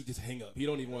he just hang up. He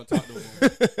don't even want to talk no more.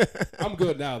 I'm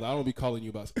good now though. I don't be calling you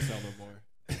about Excel no more.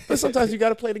 But sometimes you got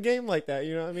to play the game like that.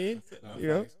 You know what I mean? No, You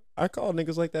know, thanks. I call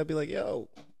niggas like that. Be like, yo,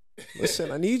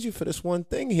 listen, I need you for this one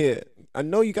thing here. I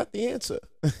know you got the answer.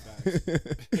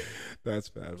 That's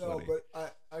bad. No, Funny. but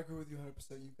I agree with you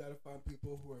 100%. You got to find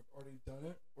people who have already done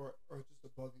it or just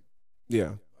above you.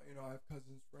 Yeah. You know, I have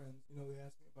cousins, friends. You know, they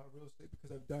ask me about real estate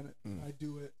because I've done it. I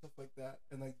do it, stuff like that,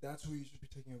 and like that's who you should be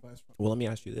taking advice from. Well, let me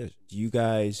ask you this: do you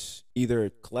guys, either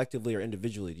collectively or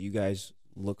individually, do you guys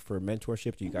look for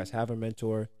mentorship? Do you guys have a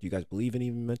mentor? Do you guys believe in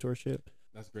even mentorship?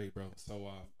 That's great, bro. So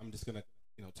I'm just gonna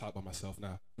talk about myself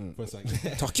now for a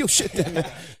second. Talk your shit, then,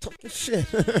 man. Talk your shit.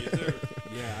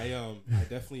 Yeah, I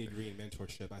definitely agree in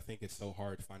mentorship. I think it's so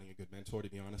hard finding a good mentor. To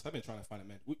be honest, I've been trying to find a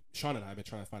mentor. Sean and I have been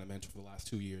trying to find a mentor for the last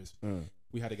 2 years.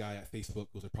 We had a guy at Facebook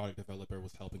who was a product developer,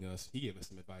 was helping us. He gave us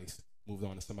some advice. Moved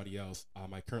on to somebody else.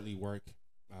 I currently work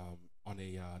on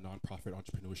a nonprofit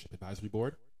entrepreneurship advisory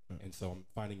board. And so I'm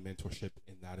finding mentorship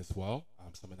in that as well.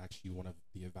 So I'm actually one of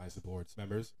the advisory board's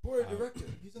members. Board of director.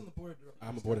 He's on the board of directors.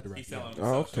 I'm a board of He's director. selling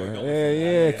Oh, himself short, okay. don't Yeah. listen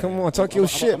to that. Come on, talk your I'm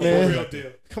shit, a man. Real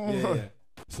deal. Come on. Yeah.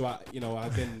 So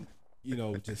I've been,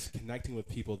 just connecting with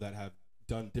people that have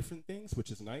done different things,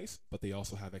 which is nice, but they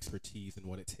also have expertise in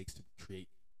what it takes to create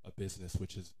a business,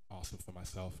 which is awesome for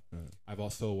myself. I've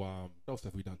also, what else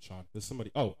have we done, Sean? There's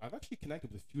somebody, I've actually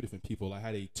connected with a few different people. I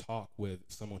had a talk with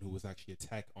someone who was actually a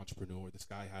tech entrepreneur. This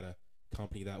guy had a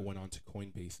company that went on to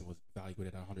Coinbase and was valued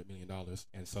at $100 million.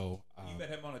 And so, You met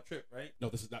him on a trip, right? no,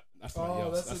 that's somebody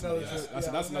else. That's another. somebody else.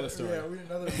 That's another story. Yeah,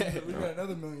 we got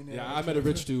another millionaire. Yeah, I met a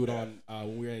rich dude on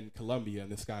when we were in Colombia,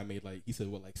 and this guy made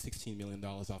 $16 million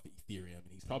off of Ethereum,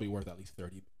 and he's probably worth at least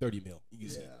 30 mil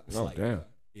easy. Yeah. It's Oh, like- damn.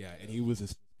 Yeah, and he was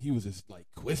just like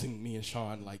quizzing me and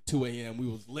Sean like 2 a.m. We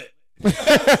was lit.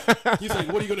 He's like,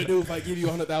 "What are you gonna do if I give you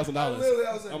 $100,000?" I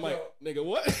was like, I'm like, "Nigga,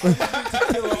 what?"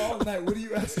 all night. What are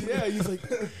you asking? Yeah, he's like,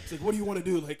 "What do you want to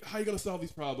do? Like, how you gonna solve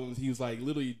these problems?" He was like,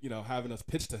 literally, having us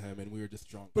pitch to him, and we were just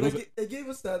drunk. But it gave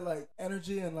us that like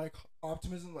energy and like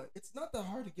optimism. Like it's not that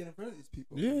hard to get in front of these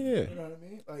people. Yeah. You know what I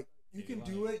mean? Like you can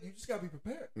do it. You just gotta be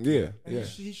prepared. Yeah. And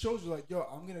he shows you like, yo,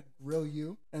 I'm gonna grill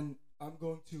you, and I'm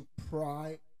going to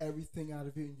pry everything out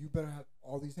of you, and you better have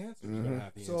all these answers. We don't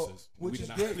have the So, answers. which We is did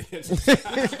not great. have the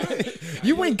answers.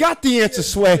 You ain't got the answer,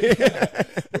 Sway.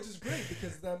 Which is great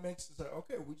because that makes it like,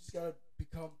 okay, we just gotta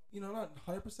become, not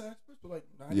 100% experts, but like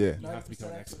 90, Yeah. You have to become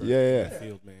an expert Yeah. in the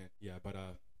field, man. Yeah, but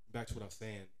back to what I was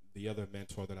saying. The other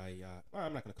mentor that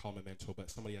I'm not gonna call him a mentor, but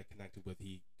somebody I connected with,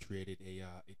 he created a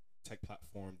tech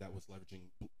platform that was leveraging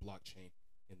blockchain,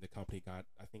 and the company got,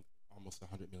 I think, almost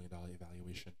 $100 million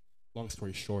evaluation. Long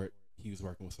story short, he was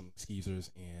working with some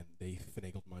skeezers, and they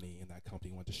finagled money, and that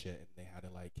company went to shit, and they had to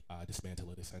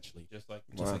dismantle it essentially. Just like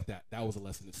Like that. That was a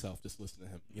lesson itself. Just listening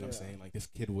to him. You know what I'm saying? Like this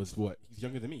kid was he's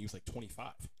younger than me. He was like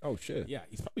 25. Oh shit. Yeah,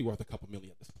 he's probably worth a couple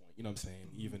million at this point. You know what I'm saying?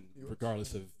 Even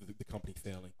regardless of the company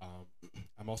failing.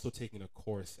 I'm also taking a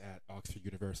course at Oxford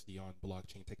University on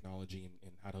blockchain technology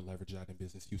and how to leverage that in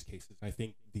business use cases. I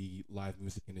think the live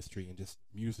music industry and just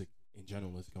music in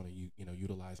general is going to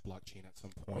utilize blockchain at some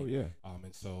point. Oh yeah.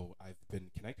 And so I've been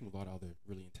connecting with a lot of other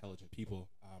really intelligent people.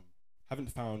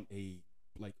 Haven't found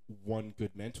one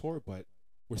good mentor, but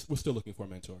we're still looking for a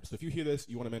mentor. So if you hear this,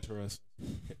 you want to mentor us,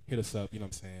 hit us up. You know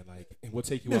what I'm saying? Like, and we'll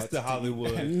take you out Mr.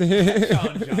 Hollywood. Johnny.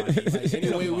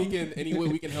 Any way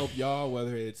we can help y'all,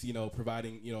 whether it's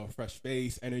providing a fresh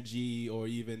face, energy, or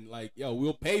even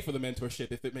we'll pay for the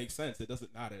mentorship if it makes sense. It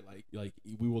doesn't matter. Like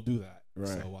we will do that. Right.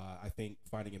 So I think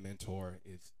finding a mentor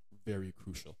is very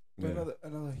crucial. Yeah.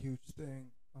 Another huge thing,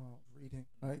 reading.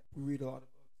 Like we read a lot of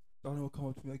books. Donnie will come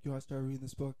up to me like, yo, I started reading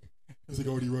this book. He's like,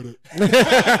 already read it.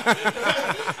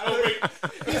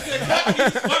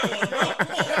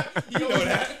 You know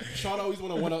that. Sean always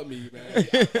want to one up me, man. I'm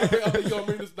like, yo, I'm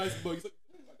reading this nice book. He's like,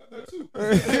 I got that too.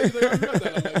 He's like, I read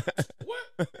that. I'm like, what?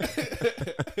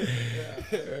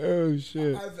 Oh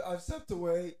shit. I've stepped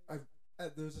away.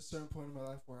 There's a certain point in my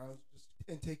life where I was just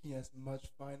taking as much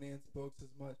finance books,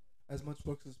 as much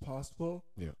books as possible.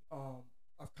 Yeah.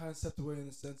 I've kind of stepped away in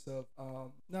the sense of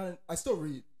I still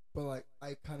read, but like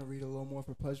I kind of read a little more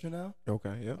for pleasure now.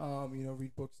 Okay. Yeah.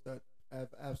 Read books that have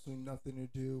absolutely nothing to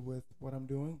do with what I'm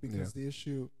doing, because the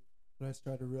issue what I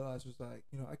started to realize was like,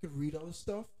 you know, I could read all this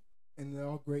stuff and they're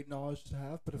all great knowledge to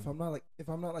have, but if I'm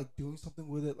not like doing something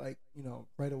with it, like, you know,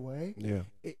 right away,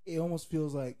 it almost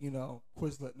feels like, you know,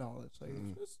 Quizlet knowledge. Like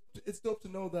it's dope to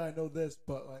know that I know this,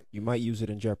 but like you might use it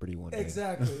in Jeopardy one day.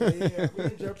 Exactly. Yeah. We're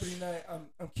in Jeopardy night.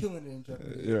 I'm killing it in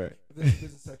Jeopardy. Right. This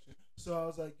business section. So I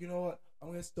was like, you know what? I'm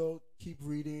gonna still keep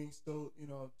reading, still, you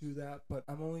know, do that, but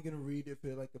I'm only gonna read if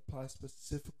it like applies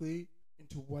specifically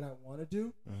into what I want to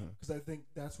do, because I think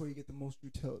that's where you get the most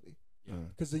utility.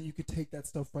 Because then you could take that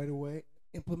stuff right away,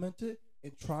 implement it,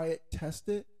 and try it, test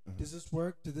it. Does this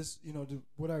work? Did this, you know, do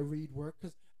what I read work?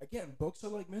 Because again, books are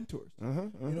like mentors.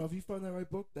 You know, if you find that right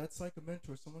book, that's like a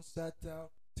mentor. Someone sat down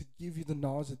to give you the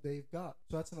knowledge that they've got.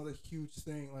 So that's another huge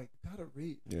thing. Like, you gotta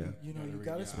read. Yeah. You know, you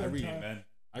gotta spend time.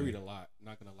 I read a lot,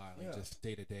 not gonna lie, like just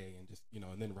day to day, and just, you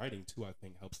know, and then writing too, I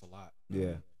think helps a lot.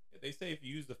 Yeah. They say if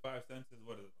you use the five senses,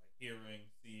 what is it, like hearing,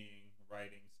 seeing,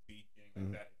 writing, speaking,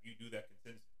 like that. If you do that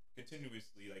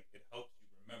continuously, like it helps you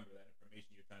remember that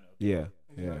information you're trying to absorb.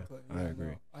 Exactly. I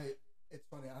agree. No, it's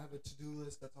funny. I have a to-do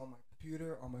list that's on my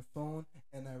computer, on my phone,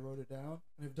 and I wrote it down.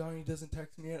 And if Donnie doesn't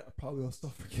text me yet, I probably will still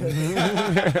forget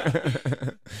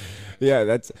it.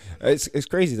 Yeah, it's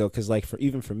crazy though, because like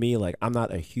even for me, like I'm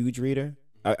not a huge reader.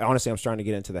 Honestly, I'm starting to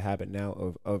get into the habit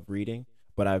now of reading,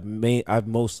 but I've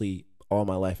mostly all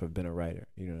my life I've been a writer.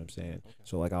 You know what I'm saying? Okay.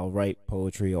 So like I'll write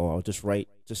poetry, or I'll just write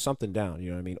something down. You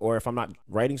know what I mean? Or if I'm not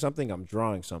writing something, I'm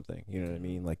drawing something. You know what I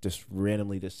mean? Like just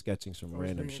randomly just sketching some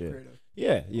random shit. Creative.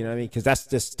 Yeah, you know what I mean? Because that's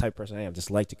just the type of person I am.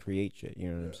 Just like to create shit. You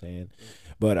know what I'm saying?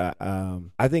 But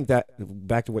I think that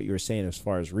back to what you were saying as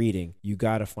far as reading, you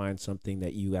got to find something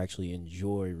that you actually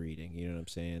enjoy reading. You know what I'm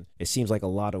saying? It seems like a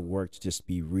lot of work to just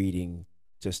be reading,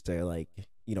 just to like,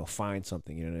 you know, find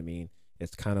something. You know what I mean?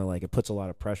 It's kind of like it puts a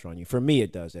lot of pressure on you. For me,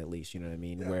 it does, at least. You know what I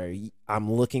mean? Yeah. Where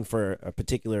I'm looking for a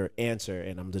particular answer,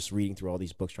 and I'm just reading through all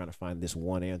these books trying to find this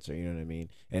one answer. You know what I mean?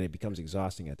 And it becomes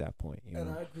exhausting at that point. You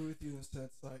know? I agree with you in the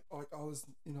sense, like all this,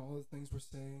 you know, all the things we're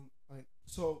saying. Like,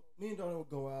 so me and Donnie will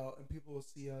go out, and people will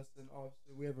see us, and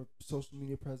obviously we have a social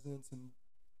media presence, and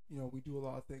you know, we do a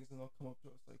lot of things, and they'll come up to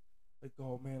us like,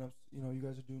 oh man, you know, you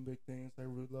guys are doing big things. I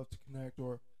would love to connect,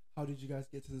 or how did you guys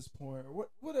get to this point, or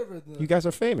whatever. You guys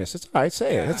are famous. It's all right.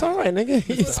 Say it. It's all right, nigga.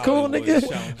 It's cool, nigga.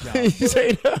 You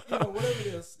say that. You know, whatever it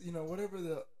is. You know, whatever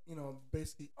the, you know,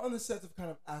 basically on the sense of kind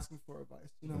of asking for advice.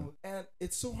 You know, and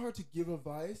it's so hard to give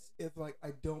advice if like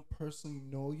I don't personally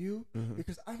know you,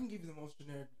 because I can give you the most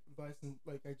generic advice, and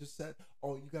like I just said,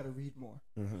 oh, you got to read more.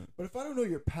 But if I don't know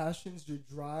your passions, your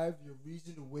drive, your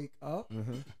reason to wake up,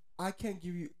 I can't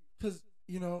give you, because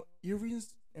you know your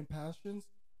reasons and passions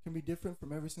can be different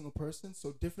from every single person,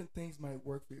 so different things might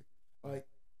work for you. Like,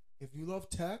 if you love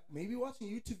tech, maybe watching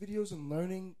YouTube videos and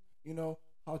learning, you know,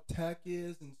 how tech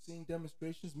is and seeing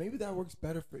demonstrations, maybe that works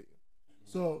better for you.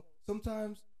 So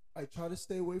sometimes I try to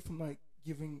stay away from like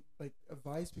giving like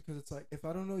advice, because it's like, if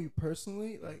I don't know you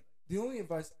personally, like the only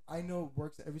advice I know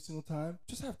works every single time,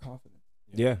 just have confidence.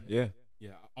 Yeah.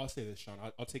 I'll say this, Sean.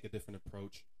 I'll take a different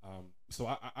approach. So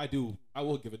I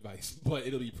will give advice, but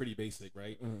it'll be pretty basic,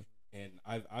 right? And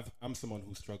I'm someone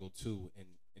who struggled too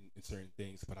in certain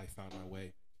things, but I found my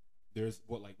way. There's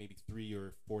maybe 3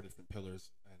 or 4 different pillars,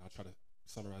 and I'll try to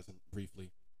summarize them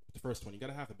briefly. The first one, you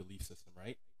gotta have a belief system,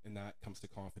 right? And that comes to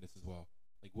confidence as well.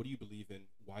 Like, what do you believe in?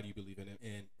 Why do you believe in it?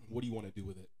 And what do you want to do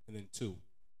with it? And then 2,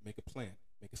 make a plan,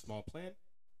 make a small plan,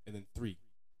 and then 3,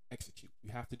 execute.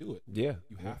 You have to do it. Yeah,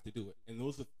 you have to do it. And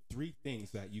those are 3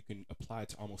 things that you can apply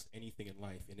to almost anything in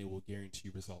life, and it will guarantee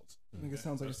you results. I think it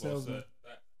sounds like a salesman.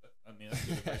 I mean, that's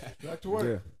good advice. Back to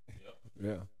work.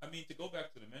 Yeah. I mean, to go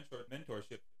back to the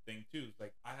mentorship thing too,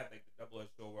 like I had like the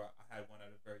double-edged sword where I had one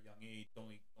at a very young age. The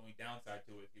only downside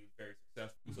to it, he was very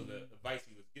successful. So the advice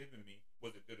he was giving me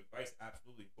was it good advice?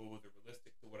 Absolutely. But was it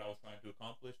realistic to what I was trying to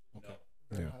accomplish? Okay. No.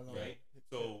 Yeah. Right.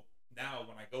 So now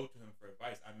when I go to him for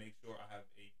advice, I make sure I have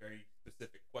a very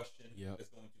specific question that's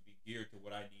going to be geared to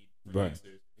what I need for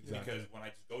answers. Exactly. Because when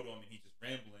I just go to him and he's just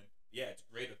rambling, it's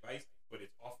great advice, but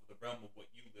it's off of the realm of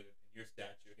what you live in your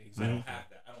stature. Exactly. I don't have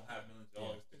that. I don't have millions of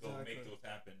dollars to go make those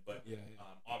happen. But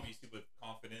obviously with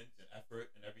confidence and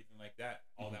effort and everything like that,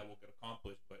 all that will get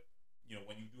accomplished. But you know,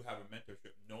 when you do have a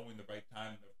mentorship, knowing the right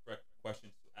time and the correct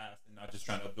questions to ask, and not just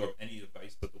trying to absorb any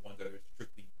advice, but the ones that are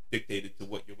strictly dictated to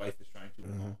what your life is trying to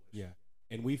accomplish. Yeah.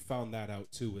 And we found that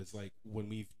out too, is like when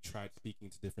we've tried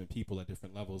speaking to different people at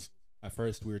different levels, at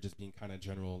first we were just being kind of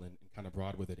general and kind of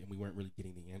broad with it, and we weren't really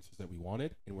getting the answers that we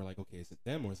wanted. And we're like, okay, is it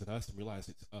them or is it us? And realize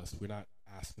it's us. We're not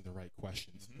asking the right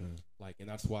questions. And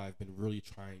that's why I've been really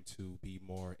trying to be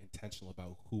more intentional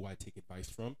about who I take advice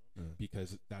from,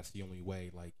 because that's the only way,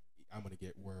 like, I'm going to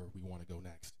get where we want to go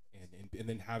next. And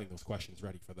then having those questions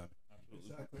ready for them.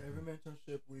 absolutely. Exactly. Every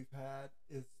mentorship we've had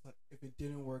is like, if it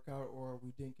didn't work out or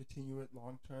we didn't continue it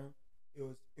long term, it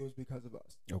was because of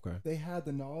us. Okay. They had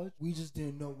the knowledge, we just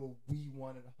didn't know what we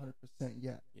wanted 100%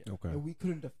 yet. Yeah. Okay. And we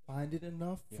couldn't define it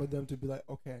enough for Yeah. them to be like,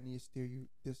 okay, I need to steer you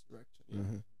this direction.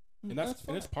 Mm-hmm. And that's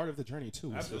and it's part of the journey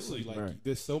too. Absolutely. Like Right.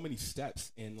 there's so many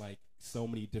steps in like so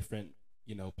many different,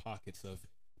 pockets of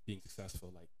being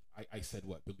successful. Like I said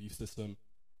what, belief system,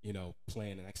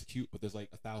 plan and execute, but there's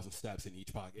like 1,000 steps in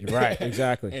each pocket. Right.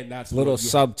 Exactly. And that's little what you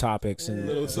subtopics and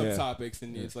little Yeah. subtopics,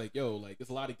 and Yeah. it's like, like there's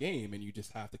a lot of game, and you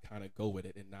just have to kind of go with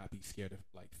it and not be scared to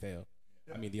like fail.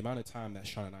 Yeah. I mean, the amount of time that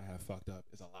Sean and I have fucked up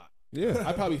is a lot. Yeah.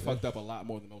 I probably fucked up a lot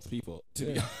more than most people, to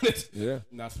be honest. Yeah.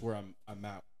 And that's where I'm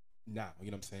at now. You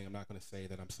know what I'm saying? I'm not gonna say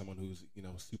that I'm someone who's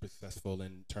super successful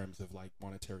in terms of like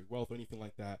monetary wealth or anything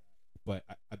like that, but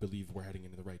I believe we're heading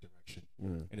in the right direction,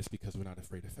 Mm. and it's because we're not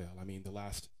afraid to fail. I mean, the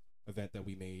last event that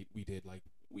we did like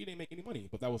we didn't make any money,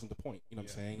 but that wasn't the point. You know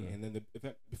what I'm saying? Yeah. And then the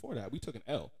event before that, we took an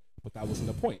L, but that wasn't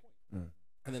the point. Mm.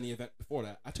 And then the event before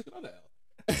that, I took another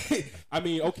L. I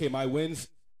mean, okay, my wins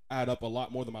add up a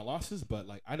lot more than my losses, but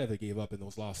like I never gave up in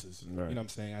those losses. Right. You know what I'm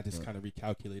saying? I just Right. kind of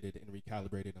recalculated and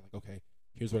recalibrated and like, okay,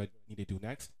 here's what I need to do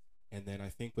next. And then I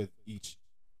think with each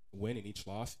win and each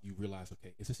loss, you realize,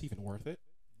 okay, is this even worth it?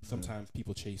 Sometimes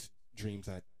people chase dreams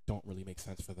that don't really make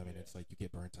sense for them, and it's like you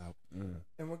get burnt out. Mm.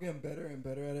 And we're getting better and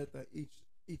better at it. That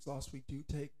each loss we do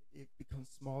take, it becomes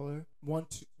smaller. One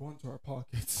to our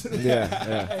pockets.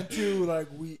 Yeah. And two, like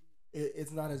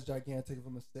it's not as gigantic of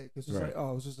a mistake. It's just Right. like,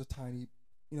 oh, it's just a tiny.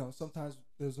 Sometimes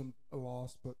there's a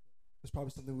loss, but there's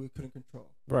probably something we couldn't control.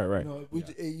 Right. Right.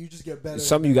 You just get better. It's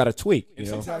something you got to tweak. And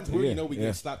You know. sometimes Exactly. we Yeah.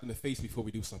 get slapped in the face before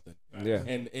we do something. Yeah.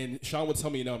 And Sean would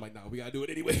tell me, I'm like, no, we gotta do it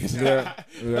anyways. Yeah.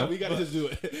 No, we gotta just do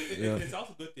it. Yeah. It's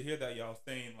also good to hear that y'all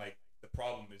saying like the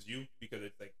problem is you, because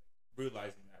it's like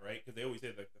realizing that, right? Because they always say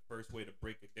like the first way to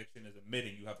break addiction is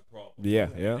admitting you have a problem. Yeah.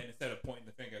 Yeah. And instead of pointing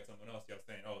the finger at someone else, y'all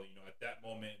saying, oh, at that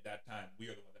moment, at that time, we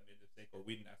are the one that made the mistake, or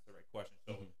we didn't ask the right question.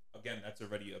 So again, that's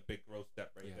already a big growth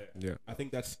step right there. Yeah. I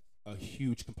think that's a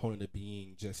huge component of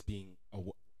being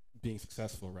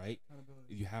successful, right?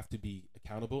 Accountability. You have to be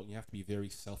accountable, and you have to be very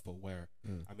self-aware.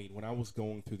 Mm. I mean, when I was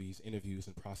going through these interviews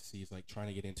and processes, like trying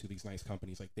to get into these nice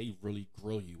companies, like they really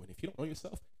grill you, and if you don't know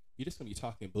yourself, you're just gonna be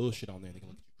talking bullshit on there, and they're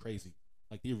gonna look at you crazy.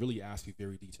 Like they really ask you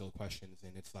very detailed questions,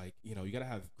 and it's like, you gotta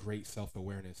have great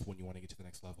self-awareness when you want to get to the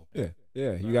next level. Yeah.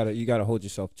 Yeah. You gotta hold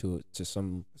yourself to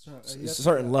some You have a to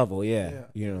certain do that. level. Yeah. Yeah.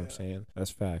 You know what I'm Yeah. saying?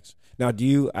 That's facts. Now,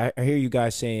 I hear you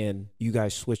guys saying you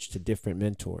guys switched to different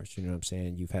mentors. You know what I'm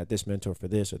saying? You've had this mentor for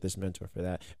this or this mentor for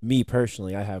that. Me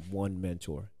personally, I have one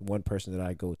mentor, one person that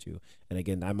I go to. And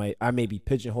again, I may be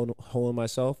pigeonholing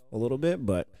myself a little bit,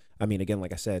 but I mean, again,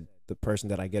 like I said, the person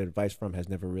that I get advice from has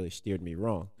never really steered me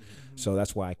wrong. So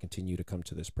that's why I continue to come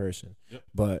to this person. Yep.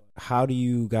 But how do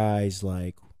you guys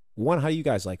how do you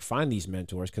guys find these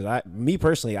mentors? Because me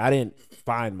personally, I didn't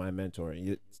find my mentor.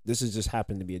 This has just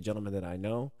happened to be a gentleman that I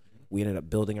know. We ended up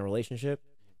building a relationship.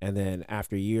 And then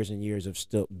after years and years of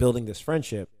still building this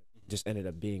friendship, just ended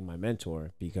up being my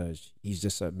mentor because he's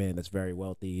just a man that's very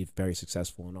wealthy, very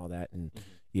successful and all that. And,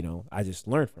 I just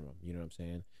learned from him. You know what I'm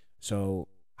saying? So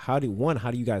how do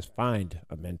you guys find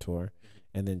a mentor?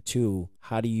 And then two,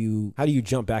 how do you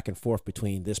jump back and forth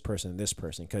between this person and this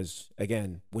person? Because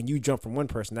again, when you jump from one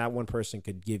person, that one person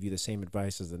could give you the same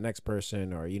advice as the next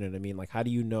person, or you know what I mean? Like, how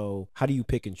do you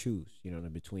pick and choose, in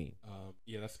between?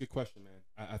 Yeah, that's a good question,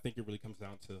 man. I think it really comes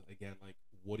down to, again, like,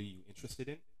 what are you interested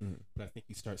in? But I think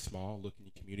you start small, look in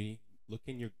your community, look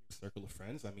in your circle of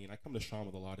friends. I mean, I come to Sean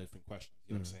with a lot of different questions,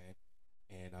 you know what I'm saying?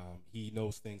 And he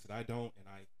knows things that I don't, and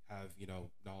I have,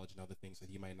 knowledge and other things that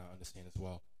he might not understand as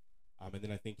well. And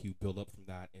then I think you build up from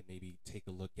that and maybe take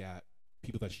a look at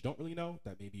people that you don't really know,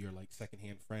 that maybe you're like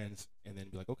secondhand friends, and then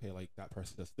be like, okay, like that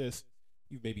person does this.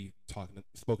 You've maybe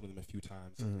spoken to them a few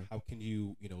times. How can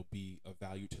you, be of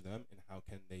value to them, and how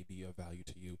can they be of value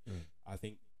to you? I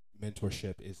think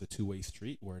mentorship is a two-way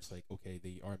street where it's like, okay,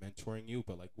 they are mentoring you,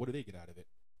 but like, what do they get out of it?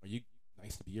 Are you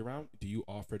nice to be around? Do you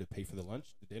offer to pay for the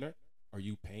lunch, the dinner? Are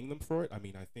you paying them for it? I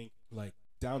mean, I think like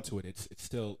down to it, it's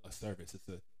still a service. It's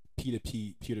a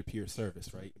peer-to-peer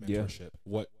service, right? Mentorship. Yeah.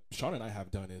 What Sean and I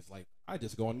have done is like, I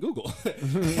just go on Google.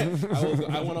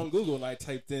 I went on Google and I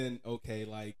typed in, okay,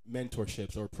 like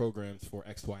mentorships or programs for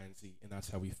X, Y, and Z. And that's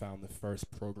how we found the first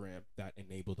program that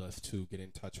enabled us to get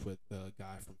in touch with the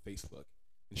guy from Facebook.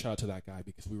 And shout out to that guy,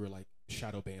 because we were like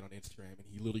shadow banned on Instagram, and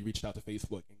he literally reached out to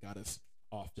Facebook and got us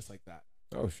off just like that.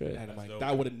 Oh shit. And I'm like,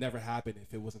 that would have never happened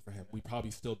if it wasn't for him. We'd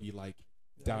probably still be like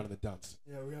down in the dumps.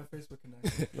 Yeah, we have Facebook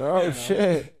Connect. Oh, You know?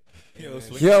 shit.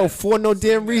 Swing Yo, that. for no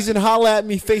damn reason, holla at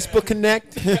me, Facebook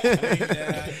Connect.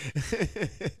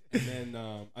 And then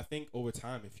I think over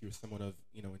time, if you're someone of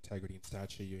integrity and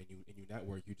stature, and you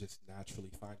network, you just naturally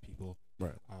find people.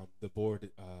 Right. The board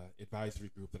advisory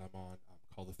group that I'm on,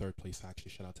 called the Third Place.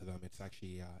 Actually, shout out to them. It's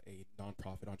actually a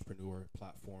nonprofit entrepreneur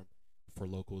platform for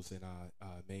locals in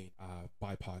Maine,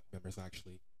 BIPOC members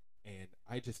actually. And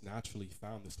I just naturally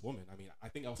found this woman. I mean, I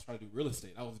think I was trying to do real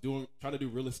estate. I was trying to do a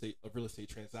real estate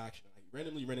transaction. I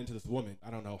randomly ran into this woman.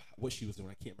 I don't know what she was doing.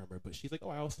 I can't remember. But she's like,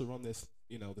 "Oh, I also run this,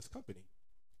 this company."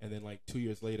 And then like 2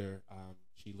 years later,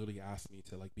 she literally asked me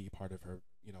to like be part of her,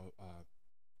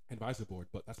 advisor board.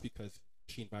 But that's because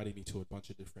she invited me to a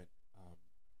bunch of different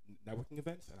networking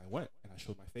events, and I went and I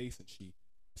showed my face, and she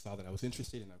saw that I was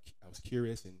interested, and I was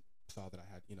curious, and saw that I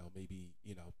had maybe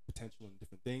potential in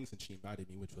different things, and she invited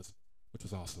me, which was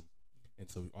awesome. And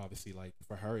so obviously, like,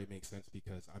 for her it makes sense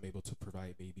because I'm able to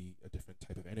provide maybe a different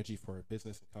type of energy for a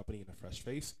business and company and a fresh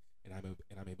face, and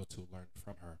I'm able to learn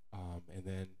from her. And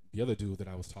then the other dude that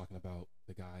I was talking about,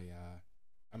 the guy,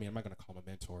 I mean, I'm not gonna call him a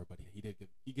mentor, but he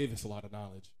gave us a lot of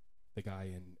knowledge. The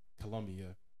guy in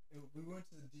Colombia. We went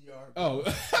to the DR. Oh.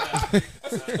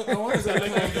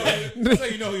 That's how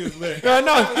you know he was lit.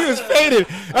 No, he was faded.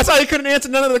 That's how he couldn't answer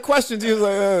none of the questions. He was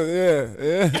like,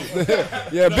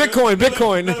 yeah, Bitcoin.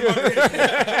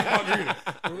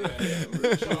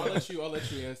 I'll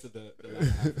let you answer the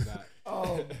half of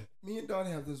that. Me and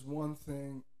Donnie have this one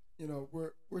thing.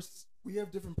 We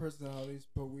have different personalities,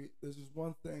 but there's this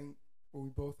one thing what we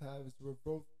both have is we're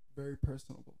both very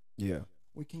personable. Yeah.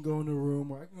 We can go in a room,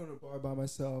 or I can go to a bar by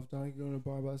myself, Donnie can go in a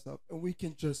bar by himself, and we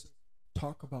can just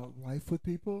talk about life with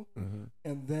people. Mm-hmm.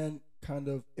 And then kind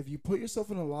of, if you put yourself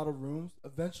in a lot of rooms,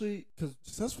 eventually, because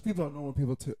successful people are normal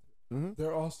people too. Mm-hmm.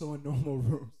 They're also in normal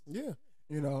rooms. Yeah.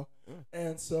 Yeah.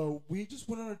 And so we just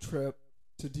went on a trip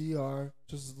to DR,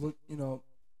 just looking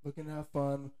to have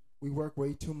fun. We work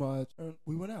way too much, and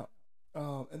we went out.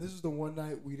 And this is the one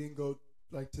night we didn't go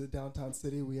like to the downtown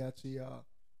city. We actually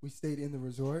we stayed in the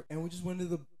resort, and we just went to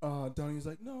the. Donnie was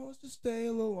like, "No, let's just stay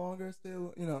a little longer.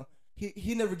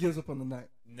 He never gives up on the night.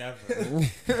 Never.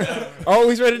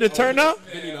 Always ready to turn up.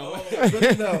 But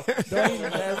no, Donnie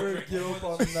never give up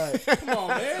on the night. Come on,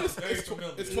 man.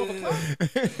 It's 12 o'clock.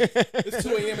 It's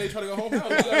 2 a.m. They try to go home.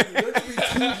 There could be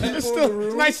two people in the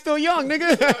room. Night's still young,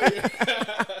 nigga.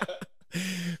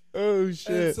 Oh shit.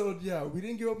 And so we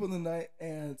didn't give up on the night,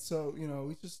 and so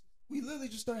we literally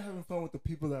just started having fun with the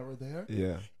people that were there.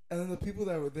 Yeah. And then the people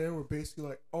that were there were basically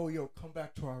like, "Oh, yo, come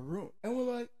back to our room." And we're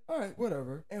like, "All right,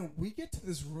 whatever." And we get to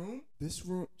this room,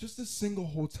 just this single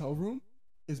hotel room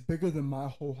is bigger than my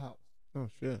whole house. Oh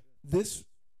shit. This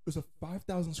was a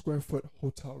 5,000 square foot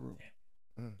hotel room.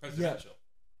 Presidential.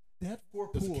 They had 4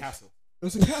 It pools. was a castle. It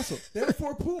was a castle. They had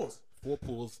 4 pools. 4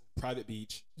 pools, private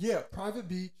beach, Yeah, private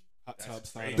beach. hot tub,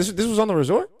 That's sauna. crazy. This was on the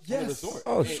resort? On the Yes. resort.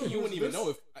 Oh, And shit. you wouldn't even know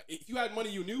if you had money,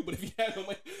 you knew, but if you had no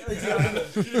money,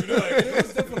 Exactly. There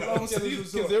was different levels to the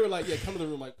resort. because they were like, "Yeah, come to the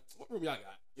room." Like, what room y'all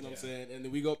got? You know what I'm saying? And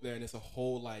then we go up there, and it's a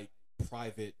whole like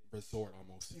private resort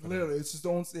almost. Literally, it's just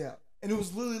and it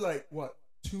was literally like what?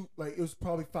 It was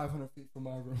probably 500 feet from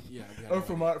my room. Yeah. Or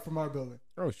from our building.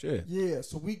 Oh shit. Yeah,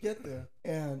 so we get there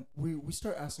and we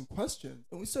start asking questions,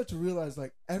 and we start to realize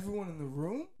like everyone in the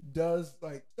room does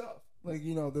like stuff. Like,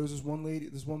 there's this one lady,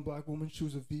 this one black woman, she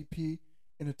was a VP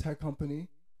in a tech company.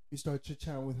 You start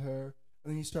chit-chatting with her,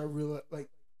 and then you start realize like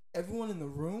everyone in the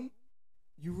room,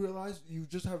 you realize you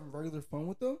just having regular fun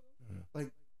with them. Mm-hmm.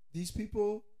 Like, these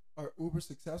people are uber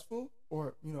successful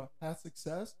or, have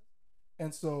success.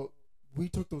 And so we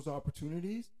took those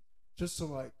opportunities just to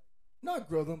like not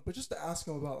grill them, but just to ask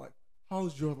them about like,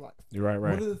 how's your life? You're right.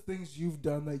 What are the things you've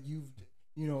done that you've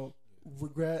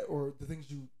regret, or the things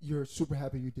you're super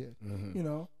happy you did?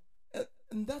 Mm-hmm.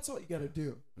 And that's all you got to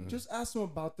do. Mm-hmm. Just ask them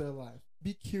about their life.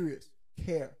 Be curious,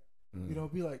 care. Mm-hmm.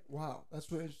 Be like, wow,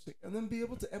 that's really interesting, and then be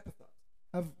able to empathize.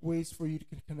 Have ways for you to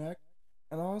connect,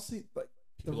 and honestly, like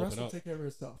People the rest open will up. take care of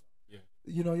itself. Yeah.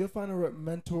 You'll find a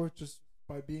mentor just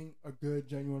by being a good,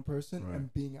 genuine person Right.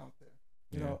 and being out there.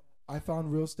 Yeah. I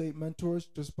found real estate mentors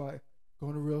just by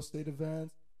going to real estate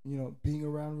events, being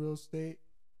around real estate,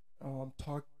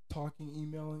 talking,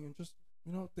 emailing, and just,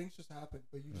 things just happen.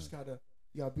 But you just gotta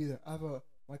be there. I have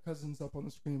my cousin's up on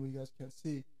the screen, but you guys can't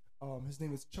see. His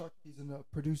name is Chuck. He's a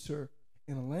producer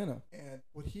in Atlanta. And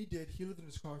what he did, he lived in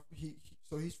his car.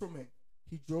 So he's from Maine.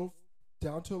 He drove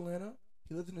down to Atlanta.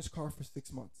 He lived in his car for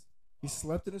 6 months. He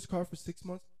slept in his car for 6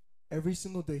 months. Every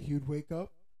single day he would wake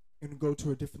up and go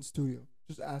to a different studio.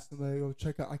 Just ask them, like, "Yo,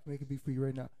 check out, I can make a beat for you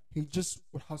right now." He just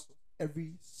would hustle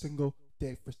every single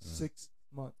day for 6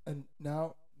 month, and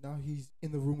now he's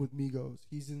in the room with Migos.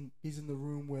 He's in the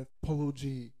room with Polo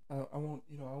G. I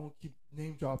won't keep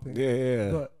name dropping.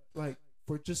 Yeah. But like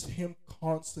for just him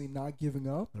constantly not giving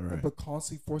up, Right. but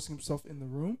constantly forcing himself in the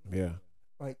room, Yeah.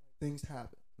 like things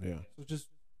happen. Yeah. So just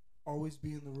always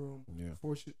be in the room. Yeah.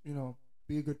 Force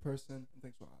be a good person, and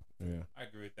things will happen. Yeah. I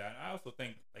agree with that. And I also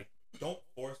think like don't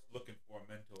force looking for a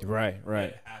mentor. Right. Let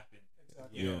it happen.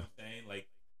 Exactly. You know Yeah. what I'm saying? Like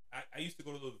I used to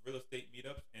go to those real estate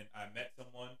meetups and I met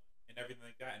someone and everything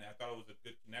like that, and I thought it was a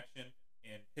good connection.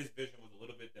 And his vision was a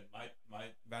little bit than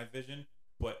my vision,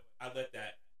 but I let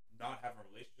that not having a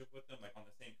relationship with them, like on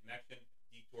the same connection,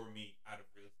 detour me out of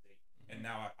real estate. And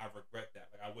now I regret that.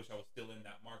 Like I wish I was still in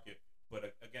that market.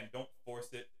 But again, don't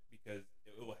force it because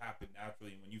it will happen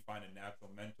naturally. And when you find a natural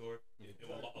mentor, it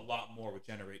will a lot more will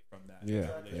generate from that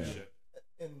relationship.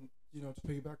 And to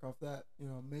piggyback off that,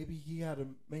 maybe he had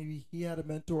a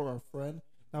mentor or a friend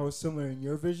that was similar in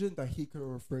your vision that he could have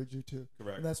referred you to.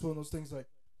 Correct. And that's one of those things like,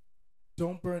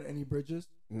 don't burn any bridges.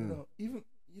 Mm. Even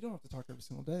you don't have to talk every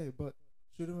single day, but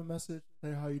shoot him a message.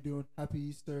 Hey, how you doing? Happy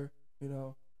Easter.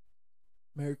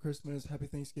 Merry Christmas. Happy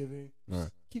Thanksgiving. Right.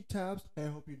 Keep tabs. Hey, I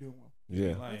hope you're doing well.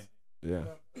 Yeah. Like, Yeah.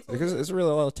 That's all Because good. it's really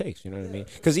all it takes, you know what I mean?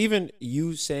 Because even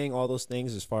you saying all those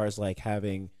things as far as like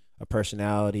having a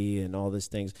personality and all these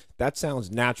things, that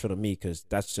sounds natural to me because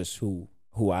that's just who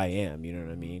I am, you know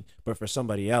what I mean? But for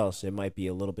somebody else, it might be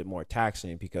a little bit more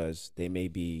taxing because they may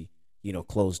be,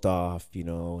 closed off,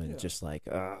 and just like,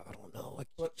 I don't know,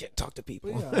 I can't talk to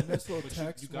people. But yeah, a nice little But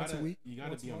text once a week. you gotta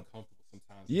once a be month. uncomfortable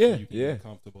sometimes. Yeah, before you can yeah. get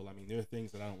comfortable. I mean, there are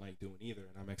things that I don't like doing either,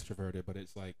 and I'm extroverted. But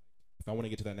it's like, if I want to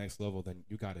get to that next level, then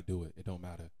you got to do it. It don't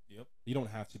matter. Yep. You don't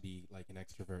have to be like an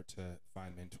extrovert to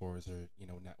find mentors or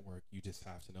network. You just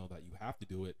have to know that you have to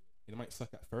do it. It might suck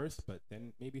at first, but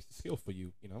then maybe it's a skill for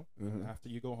you. Mhm. After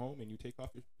you go home and you take off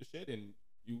your shit and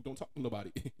you don't talk to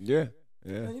nobody. Yeah.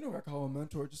 Yeah. And you don't gotta call him a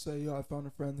mentor. Just say, yo, I found a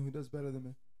friend who does better than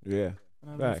me. Yeah. And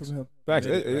I learned Facts. from him. Facts.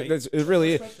 Yeah, It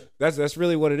really is. That's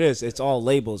really what it is. It's all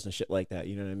labels and shit like that.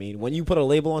 You know what I mean? When you put a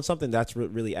label on something, that's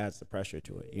what really adds the pressure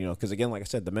to it. Because again, like I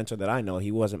said, the mentor that I know,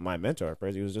 he wasn't my mentor at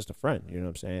first. He was just a friend. You know what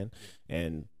I'm saying?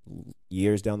 And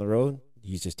years down the road,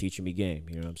 he's just teaching me game.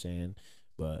 You know what I'm saying?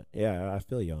 But yeah, I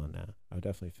feel you on that. I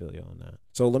definitely feel you on that.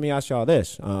 So let me ask y'all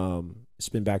this.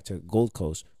 Spin back to Gold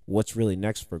Coast. What's really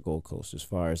next for Gold Coast as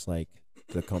far as like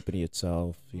the company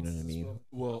itself? You know what I mean?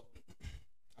 Well,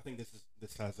 I think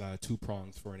this has two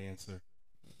prongs for an answer.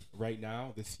 Right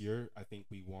now, this year,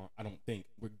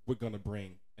 we're gonna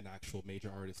bring an actual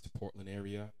major artist to Portland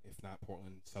area, if not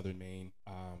Portland, Southern Maine.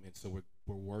 And so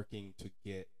we're working to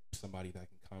get somebody that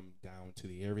can come down to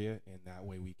the area, and that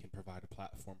way we can provide a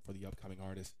platform for the upcoming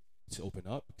artists to open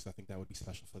up, because I think that would be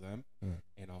special for them,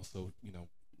 and also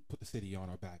put the city on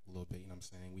our back a little bit. You know what I'm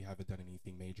saying? We haven't done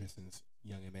anything major since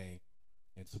Young MA,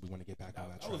 and so we want to get back on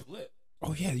that that track. was lit.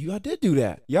 Oh yeah, y'all did do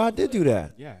that. Y'all did do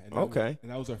that. Yeah. And Okay.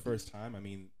 that was our first time. I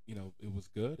mean, it was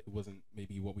good. It wasn't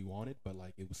maybe what we wanted, but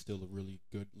like it was still a really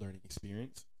good learning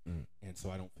experience. Mm. And so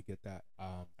I don't forget that.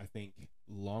 I think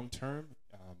long term,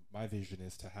 my vision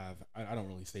is to have. I don't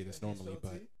really say this normally,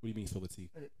 but what do you mean spill the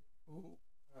tea? Ooh.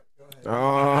 All right, go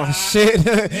ahead. Oh shit!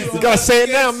 You gotta say it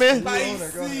now, man. Go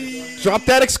ahead. Drop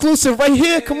that exclusive right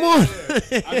here. Come on.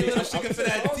 I mean, I'm Chicken for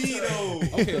that D though.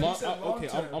 Okay, He said long I'm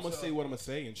term, gonna so- say what I'm gonna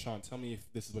say, and Sean, tell me if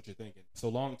this is what you're thinking. So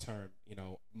long term,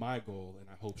 my goal, and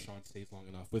I hope Sean stays long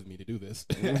enough with me to do this,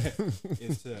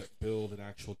 is to build an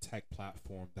actual tech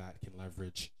platform that can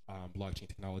leverage blockchain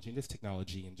technology and just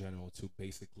technology in general to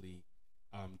basically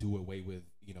do away with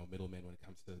middlemen when it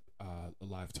comes to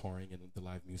live touring and the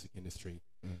live music industry.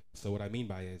 So what I mean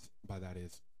by that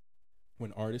is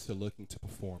when artists are looking to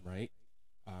perform, right?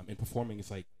 And performing is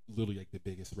like literally like the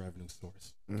biggest revenue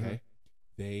source. Okay,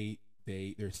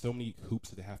 there's so many hoops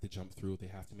that they have to jump through. They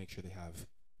have to make sure they have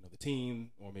the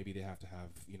team, or maybe they have to have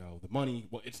the money.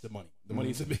 Well, it's the money. The money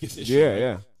is the biggest issue. Yeah, right?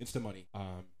 yeah. It's the money.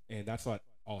 And that's not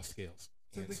all scales.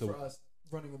 Same And thing so for us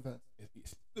running events.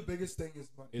 it's The biggest thing is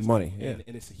money. it's Money, yeah.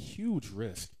 and it's a huge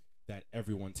risk that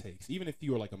everyone takes. Even if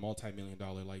you are like a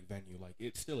multi-million-dollar like venue, like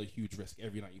it's still a huge risk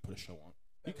every night you put a show on.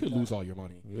 You could lose all your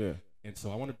money. Yeah. And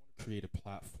so I want to create a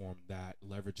platform that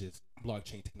leverages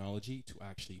blockchain technology to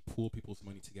actually pool people's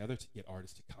money together to get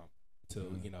artists to come to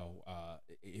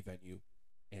a venue.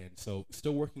 And so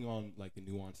still working on like the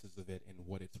nuances of it and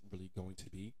what it's really going to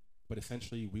be. But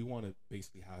essentially we want to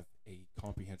basically have a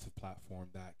comprehensive platform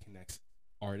that connects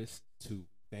artists to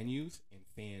venues and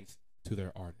fans to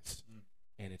their artists.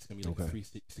 And it's gonna be like a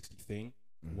 360 thing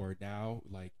where now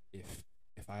like if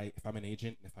I'm an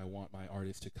agent and if I want my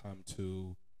artist to come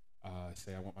to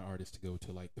say I want my artist to go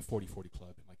to like the 4040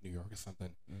 club in like New York or something,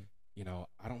 you know,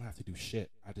 I don't have to do shit.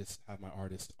 I just have my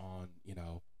artist on, you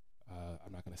know,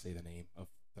 I'm not going to say the name of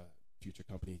the future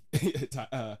company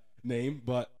name,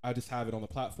 but I just have it on the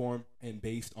platform, and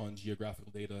based on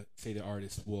geographical data, say the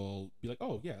artist will be like,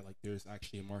 oh yeah, like there's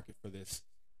actually a market for this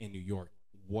in New York.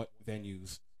 What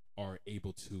venues are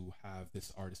able to have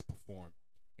this artist perform?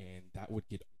 And that would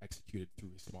get executed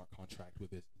through a smart contract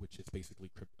with it, which is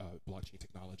basically blockchain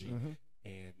technology.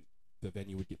 And the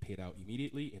venue would get paid out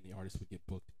immediately, and the artist would get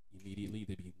booked immediately.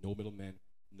 There'd be no middlemen,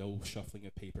 no shuffling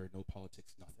of paper, no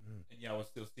politics, nothing. And y'all would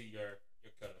still see your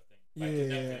cut of thing.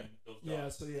 Yeah.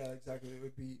 So yeah, exactly. It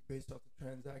would be based off the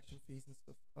transaction fees and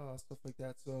stuff like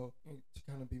that. So to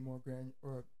kind of be more grand,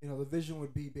 or you know, the vision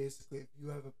would be basically if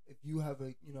you have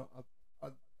a you know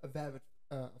a valid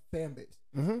fan base,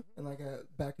 and like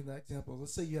back in that example,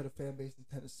 let's say you had a fan base in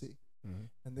Tennessee.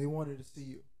 And they wanted to see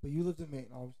you, but you lived in Maine,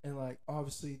 and like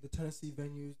obviously the Tennessee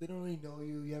venues, they don't really know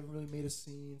you. You haven't really made a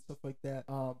scene, stuff like that.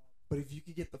 But if you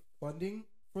could get the funding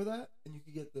for that, and you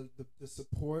could get the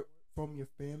support from your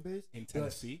fan base in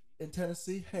Tennessee,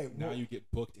 hey, now you get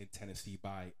booked in Tennessee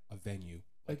by a venue,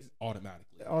 like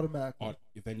automatically.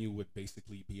 Your venue would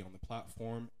basically be on the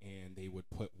platform, and they would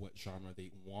put what genre they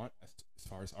want as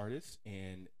far as artists,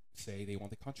 and say they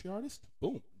want the country artist.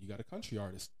 Boom, you got a country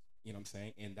artist. You know what I'm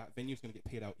saying? And that venue is going to get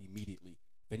paid out immediately.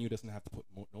 Venue doesn't have to put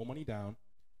no money down,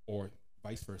 or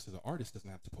vice versa. The artist doesn't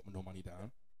have to put no money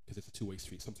down, because it's a two-way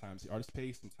street. Sometimes the artist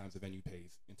pays, sometimes the venue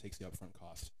pays and takes the upfront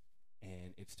cost.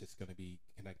 And it's just going to be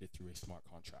connected through a smart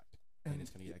contract, and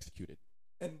it's going to get executed.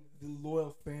 And the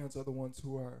loyal fans are the ones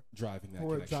who are driving that.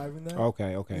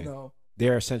 Okay. You know,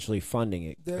 they're essentially funding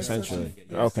it. They're essentially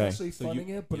funding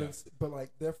it, but like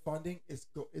their funding is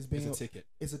being a ticket.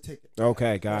 It's a ticket.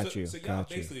 Okay, got you. So y'all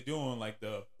basically doing like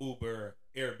the Uber,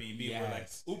 Airbnb, where like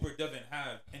Uber doesn't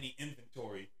have any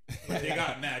inventory, but they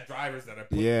got mad drivers that are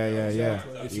putting It's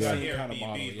the Airbnb kind of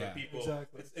model, for people.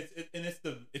 Exactly.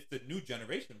 It's the new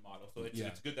generation model. So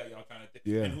it's good that y'all trying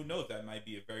to and who knows, that might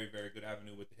be a very, very good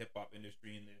avenue with the hip hop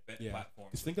industry and the event platform.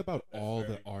 Just think about all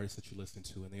the artists that you listen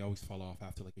to, and they always fall off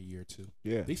after like a year or two.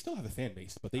 Yeah, they still have a fan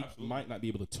base, but they might not be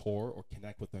able to tour or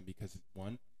connect with them because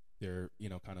one, they're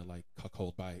kind of like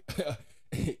cuckolded by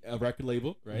a record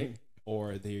label, right?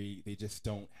 Or they just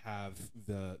don't have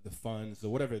the funds or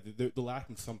whatever. They're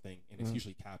lacking something, and it's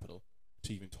usually capital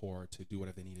to even tour, to do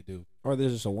whatever they need to do. Or they're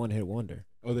just a one-hit wonder.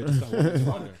 Or they're just a one-hit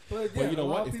wonder. But you know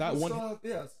what? If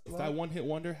that one-hit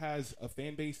wonder has a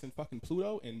fan base in fucking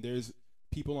Pluto, and there's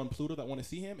people on Pluto that want to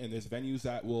see him, and there's venues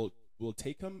that will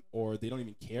take him, or they don't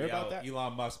even care about that.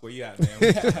 Elon Musk, where you at, man?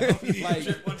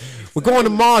 We're going to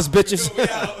Mars, bitches.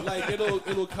 Like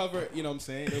it'll cover, you know what I'm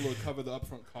saying? It'll cover the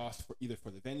upfront cost for either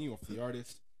for the venue or for the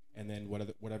artist, and then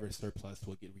whatever surplus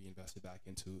will get reinvested back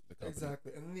into the company.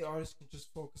 Exactly, and then the artist can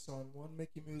just focus on one,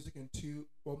 making music, and two,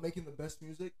 making the best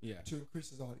music to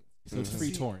increase his audience. So it's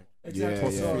free touring.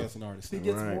 Exactly. So as an artist, if he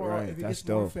gets if he gets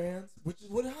more fans, which is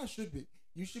how it should be.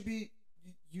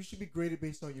 You should be graded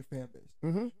based on your fan base.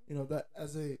 You know, that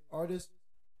as a artist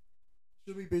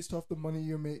should be based off the money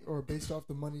you make, or based off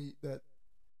the money that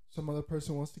some other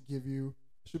person wants to give you.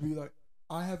 Should be like,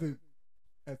 I have a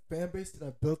fan base that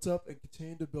I've built up and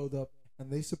continue to build up,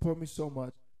 and they support me so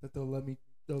much that they'll let me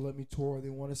tour. They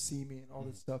want to see me and all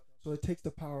this stuff. So it takes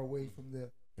the power away from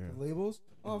the labels.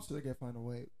 Obviously, they gotta find a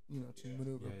way, to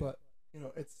maneuver. But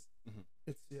it's.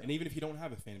 And even if you don't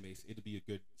have a fan base, it'll be a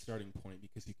good starting point,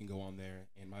 because you can go on there,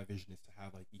 and my vision is to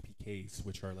have like EPKs,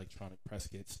 which are electronic press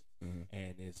kits,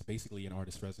 and it's basically an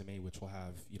artist resume, which will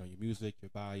have your music,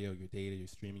 your bio, your data, your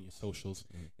streaming, your socials,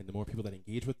 and the more people that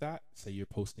engage with that, say you're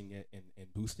posting it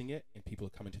and boosting it, and people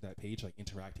are coming to that page, like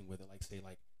interacting with it, like say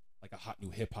like a hot new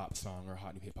hip hop song or a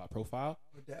hot new hip hop profile,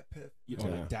 or Dat Piff,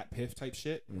 like Dat Piff type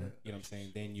shit. You know what I'm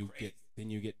saying? Then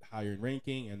you get higher in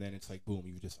ranking, and then it's like boom,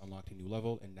 you just unlocked a new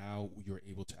level, and now you're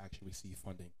able to actually receive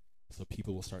funding. So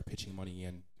people will start pitching money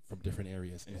in from different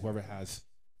areas, and whoever has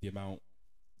the amount,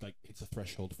 like it's a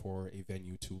threshold for a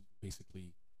venue to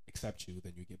basically accept you,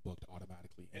 then you get booked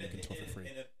automatically, and you can tour for free.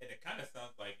 And it kind of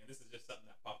sounds like, and this is just something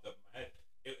that popped up in my head,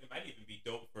 it might even be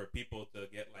dope for people to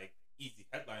get like easy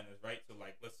headliners, right? So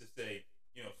like, let's just say,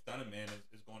 Stunna Man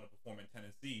is going to perform in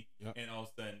Tennessee, and all of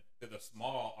a sudden there's a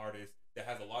small artist that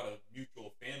has a lot of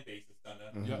mutual fan base of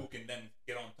Stunna who can then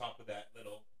get on top of that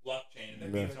little blockchain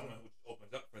and then be someone who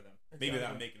opens up for them. Maybe they're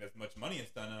not making as much money in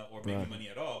Stunna or making money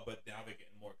at all, but now they're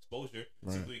getting more exposure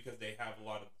simply because they have a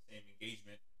lot of the same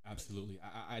engagement. Absolutely.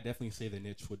 I definitely say the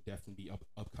niche would definitely be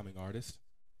upcoming artists,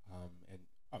 and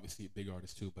obviously big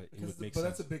artists too, but it would make sense. But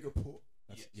that's a bigger pool.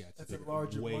 It's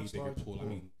a way bigger pool. I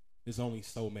mean, there's only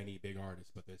so many big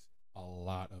artists, but there's a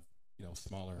lot of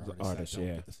smaller artists that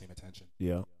don't get the same attention.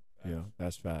 Yeah,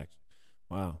 that's facts.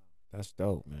 Wow, that's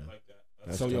dope, man. I like that.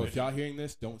 That's So, yo, dope. if y'all hearing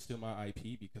this, don't steal my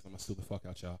IP because I'm going to sue the fuck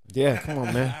out y'all. Yeah, come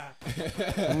on, man.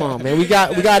 Come on, man. We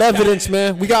got evidence,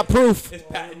 man. We got proof. It's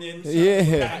patented.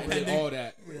 Yeah. Patented. All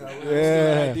that.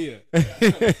 Yeah.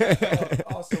 Idea.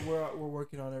 Also, we're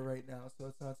working on it right now, so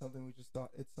it's not something we just thought.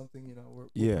 It's something we're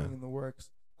Yeah. putting in the works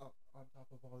on top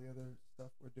of all the other stuff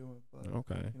we're doing. But,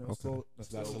 Okay. Okay.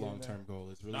 That's a long-term goal.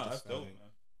 It's really No, that's just dope, finding- man.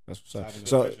 That's what's up. Having a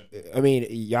So, vision. I mean,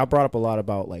 y'all brought up a lot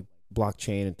about like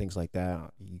blockchain and things like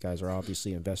that. You guys are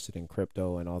obviously invested in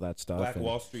crypto and all that stuff. Black and-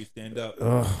 Wall Street, stand up.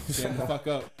 Stand the fuck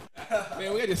up.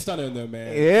 Man, we had to stunner in there,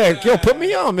 man. Yeah, yo, put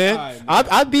me on, man. All right, man.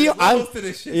 I'd be, Levels to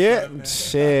this shit, yeah, man.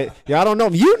 shit. Y'all don't know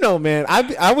me. You know, man.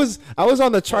 I was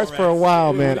on the charts for a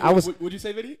while, man. I was, What'd you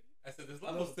say, Vinny? I said there's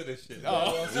levels to this shit.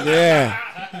 Oh.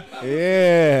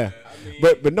 yeah.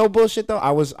 But no bullshit though.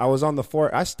 I was on the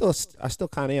I still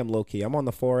kind of am low key. I'm on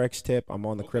the Forex tip. I'm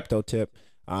on the crypto tip.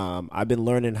 I've been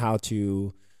learning how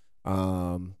to,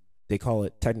 they call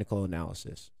it technical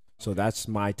analysis. So that's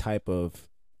my type of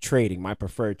trading. My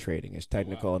preferred trading is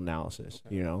technical analysis.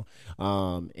 Okay. You know,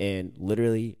 and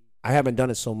literally I haven't done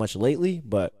it so much lately,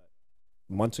 but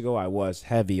months ago I was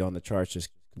heavy on the charts, just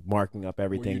marking up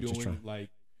everything. Were you just doing trying. like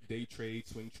day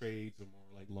trades, swing trades, or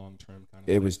more like long-term kind of?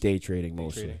 It was plays? day trading Day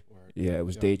mostly. trading? Or- Yeah, it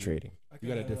was day trading. You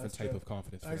got a different type of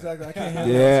confidence. For that. Exactly. I can't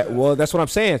handle Yeah, that. well, that's what I'm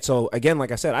saying. So again,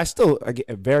 like I said, I still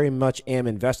very much am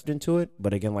invested into it.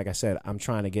 But again, like I said, I'm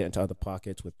trying to get into other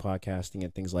pockets with podcasting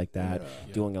and things like that,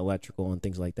 Yeah. doing electrical and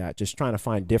things like that. Just trying to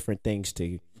find different things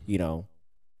to,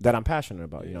 that I'm passionate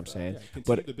about. You know what I'm saying? Yeah, continue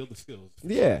But to build the skills. for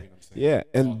yeah, sure, you know what I'm saying? yeah.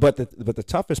 All And but the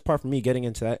toughest part for me getting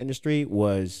into that industry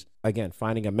was again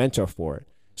finding a mentor for it.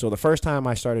 So the first time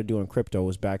I started doing crypto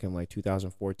was back in like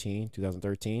 2014,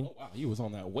 2013. Oh wow, you was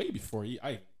on that way before you.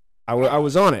 I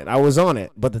was on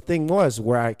it. But the thing was,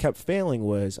 where I kept failing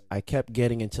was I kept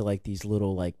getting into like these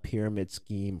little like pyramid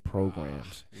scheme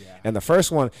programs. Yeah. And the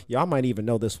first one, y'all might even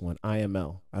know this one,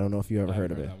 IML. I don't know if you ever I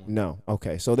heard of haven't it. heard that one. No.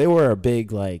 Okay. So they were a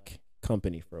big like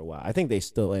company for a while. I think they're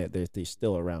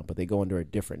still around, but they go under a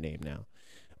different name now.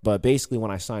 But basically, when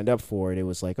I signed up for it, it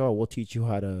was like, oh, we'll teach you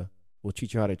how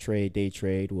to trade, day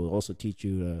trade. We'll also teach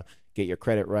you to get your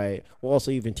credit right. We'll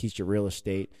also even teach you real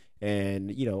estate and,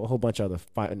 a whole bunch of other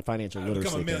financial How to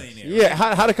literacy become a things. millionaire, Yeah,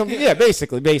 how to come. Yeah,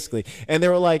 basically. And they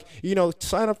were like,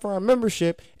 sign up for our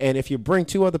membership. And if you bring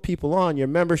 2 other people on, your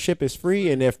membership is free.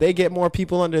 And if they get more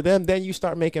people under them, then you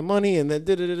start making money. And then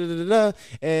da-da-da-da-da-da.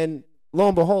 And lo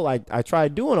and behold, I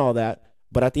tried doing all that.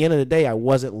 But at the end of the day, I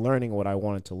wasn't learning what I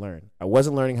wanted to learn. I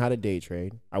wasn't learning how to day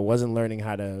trade. I wasn't learning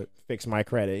how to fix my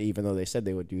credit, even though they said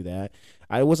they would do that.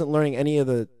 I wasn't learning any of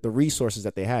the resources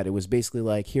that they had. It was basically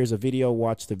like, here's a video,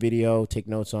 watch the video, take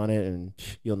notes on it, and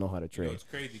you'll know how to trade. It's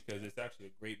crazy because it's actually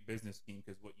a great business scheme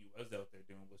because what you was out there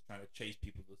doing was trying to chase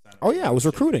people to sign up. Oh, yeah, I was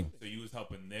recruiting. So you was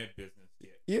helping their business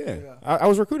get. Yeah. I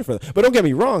was recruited for that. But don't get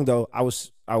me wrong, though.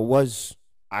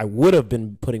 I would have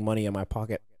been putting money in my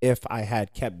pocket if I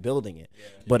had kept building it. Yeah.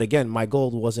 But again, my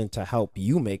goal wasn't to help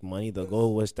you make money. The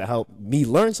goal was to help me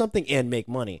learn something and make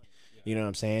money. You know what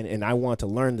I'm saying? And I want to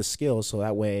learn the skills so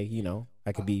that way,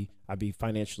 I'd be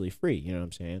financially free. You know what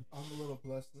I'm saying? I'm a little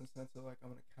blessed in the sense of like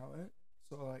I'm an accountant,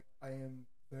 so like I am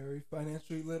very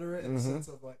financially literate in the sense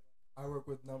of like I work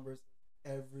with numbers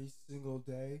every single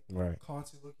day, Right.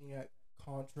 constantly looking at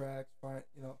contracts,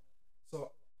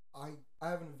 so I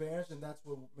have an advantage, and that's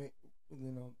what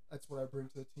that's what I bring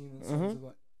to the team in the sense of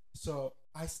like. So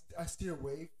I steer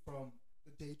away from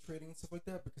the day trading and stuff like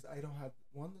that because I don't have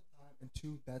one the time and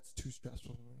 2 that's too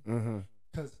stressful for me.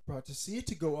 Because bro, to see it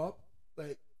to go up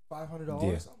like $500, I'm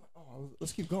like, oh,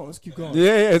 let's keep going.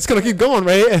 Yeah, it's gonna keep going,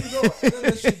 right? And then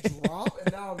this shit drop,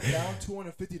 and now I'm down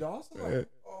 $250. I'm like,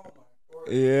 oh my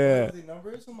god. Yeah. The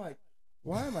numbers. I'm like,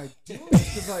 why am I doing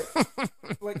this?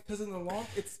 Because in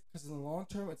the long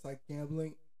term, it's like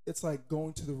gambling. It's like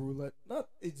going to the roulette, not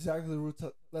exactly the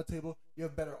roulette table. You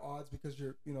have better odds because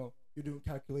you're doing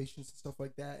calculations and stuff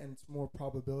like that, and it's more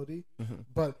probability.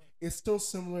 But it's still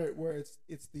similar where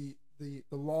it's the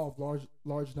law of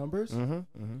large numbers.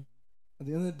 At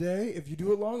the end of the day, if you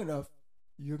do it long enough,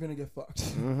 you're gonna get fucked.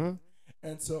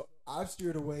 And so I've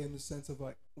steered away in the sense of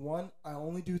like, one, I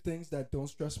only do things that don't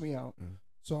stress me out.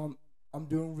 So I'm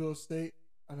doing real estate,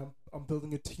 and I'm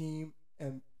building a team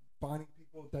and finding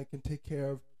people that can take care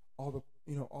of all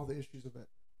the issues of it.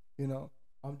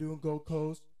 I'm doing Gold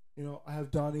Coast. I have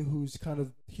Donne, who's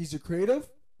he's a creative.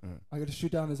 I got to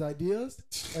shoot down his ideas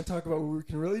and talk about what we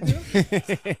can really do.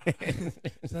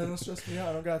 So that don't stress me out.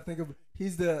 I don't gotta think of.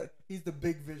 He's the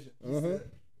big vision.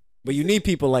 But you need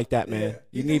people like that, man. Yeah.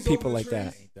 You He need thinks over people the like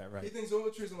that. trees. Ain't that right? He thinks over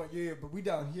the trees. I'm like, yeah, but we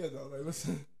down here though. Like,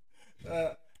 listen.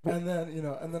 And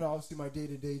then obviously my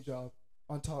day-to-day job.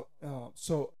 on top.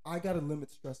 So I gotta limit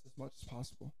stress as much as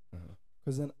possible, Uh-huh.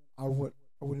 because then I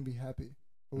wouldn't be happy.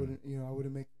 I wouldn't, I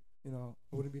wouldn't make, I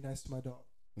wouldn't be nice to my dog.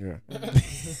 Yeah. But can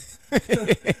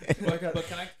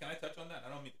I touch on that? I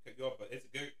don't mean to cut you off, but it's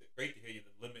great to hear you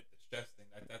limit the stress thing.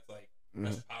 That's like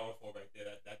that's powerful right there.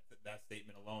 That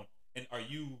statement alone. And are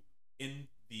you in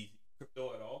the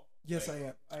crypto at all? Yes, Like,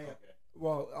 I am. Okay.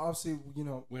 Well, obviously, We're in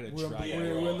a we're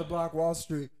trial. in the Black Wall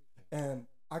Street, and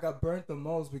I got burnt the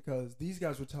most because these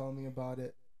guys were telling me about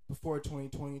it before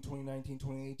 2020, 2019,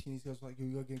 2018. These guys were like,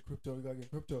 you gotta get crypto, you gotta get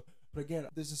crypto. But again,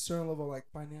 there's a certain level of like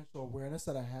financial awareness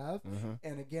that I have,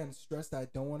 and again, stress that I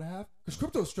don't want to have, because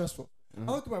crypto is stressful.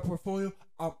 I look at my portfolio,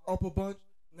 I'm up a bunch.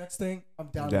 Next thing, I'm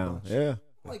down a bunch. Yeah.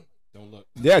 Like, Don't look.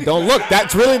 Yeah, don't look.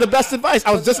 That's really the best advice.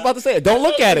 I was just about to say it. Don't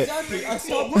look at it. exactly. I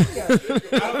stopped looking at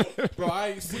it. Bro, I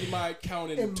ain't seen my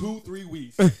account in 2-3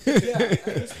 weeks. Yeah, at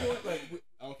this point, like,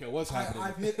 I don't care what's happening.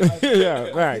 I've hit Yeah,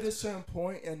 I've right. hit a certain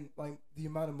point in like the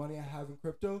amount of money I have in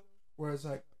crypto, where it's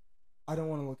like, I don't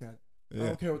want to look at it. I Yeah.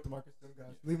 don't care what the market's doing,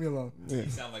 guys. Leave me alone. Yeah. You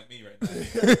sound like me right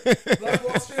now. Black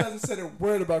Wall Street hasn't said a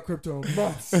word about crypto in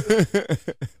months.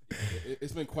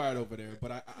 It's been quiet over there,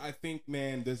 but I think,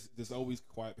 man, there's always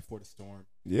quiet before the storm.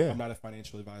 Yeah. I'm not a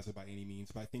financial advisor by any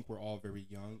means, but I think we're all very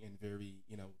young and very,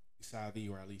 savvy,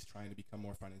 or at least trying to become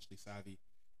more financially savvy.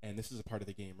 And this is a part of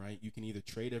the game, right? You can either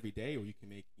trade every day, or you can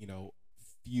make,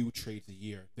 few trades a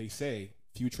year. They say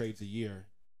few trades a year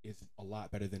is a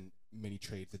lot better than many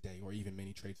trades a day, or even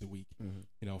many trades a week.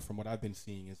 From what I've been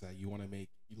seeing is that you want to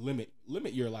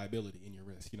limit your liability and your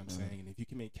risk. You know what I'm saying? And if you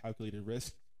can make calculated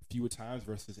risk fewer times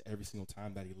versus every single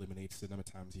time, that eliminates the number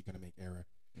of times you're gonna make error.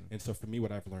 And so for me,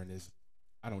 what I've learned is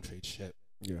I don't trade shit.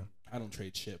 Yeah. I don't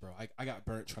trade shit, bro. I got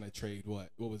burnt trying to trade what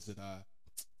was it?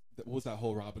 What was that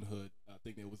whole Robin Hood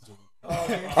thing that was doing?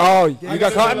 Oh, you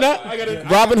got caught in that?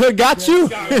 Robin Hood got you?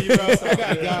 Got me, bro.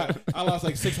 I lost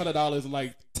like $600 in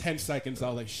like 10 seconds. I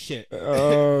was like, shit.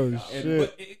 Oh, shit.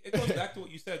 But it goes back to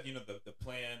what you said, the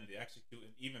plan, the execute,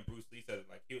 and even Bruce Lee said,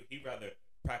 like, he'd rather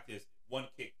practice one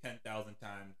kick 10,000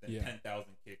 times than 10,000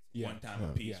 kicks one time a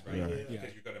piece, right?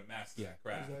 Because you're going to master that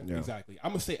craft. Exactly.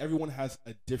 I'm going to say everyone has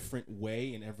a different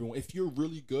way, and if you're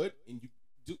really good and you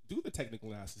do the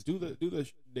technical analysis, do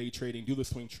the day trading, do the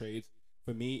swing trades.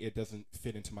 For me, it doesn't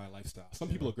fit into my lifestyle. Some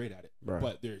people are great at it,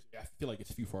 but I feel like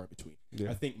it's few far in between.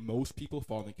 I think most people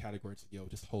fall in the categories of,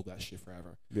 just hold that shit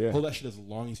forever. Hold that shit as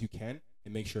long as you can,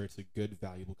 and make sure it's a good,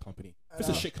 valuable company. If it's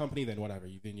a shit company, then whatever,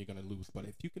 then you're gonna lose. But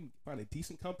if you can find a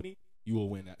decent company, you will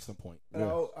win at some point. And I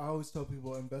always tell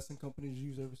people, invest in companies you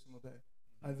use every single day.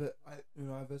 I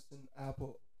invest in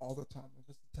Apple all the time. I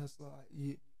invest in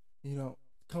Tesla.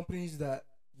 Companies that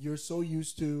you're so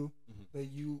used to that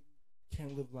you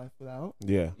can't live life without.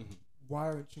 Yeah. Why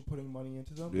aren't you putting money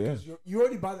into them? Yeah. Because you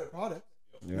already buy their product.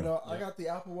 Yeah. I got the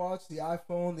Apple Watch, the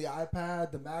iPhone, the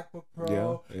iPad, the MacBook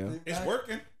Pro. Yeah. It's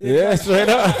working. Yeah, straight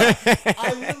up.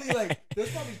 I literally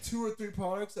there's probably 2 or 3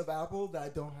 products of Apple that I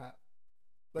don't have.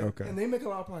 And they make a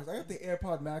lot of products. I got the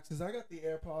AirPod Maxes. I got the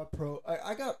AirPod Pro.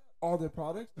 I got all their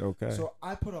products. Okay. So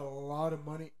I put a lot of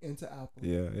money into Apple.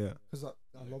 Yeah. Because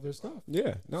I love their stuff.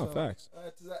 Yeah. No, facts.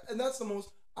 And that's the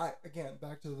most. Again,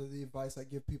 back to the advice I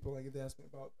give people. Like if they ask me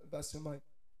about investing, I'm like,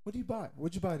 what do you buy?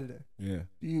 What'd you buy today? Yeah.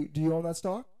 Do you own that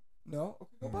stock? No.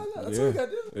 Okay, go buy that. That's all you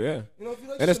gotta do. Yeah. If you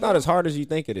like, and it's not as hard as you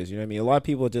think it is. You know what I mean? A lot of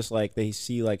people just like they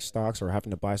see like stocks or having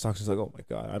to buy stocks. It's like, oh my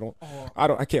god,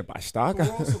 I can't buy stock. But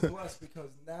we're also blessed because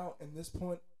now in this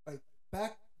point, like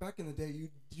back in the day,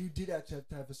 you did actually have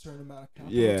to have a certain amount of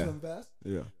capital to invest.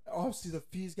 Yeah. Obviously, the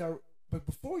fees got. But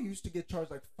before, you used to get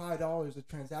charged like $5 a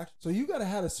transaction. So you got to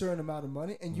have a certain amount of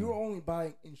money, and you were only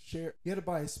buying in share. You had to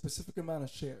buy a specific amount of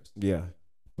shares. Yeah.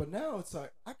 But now it's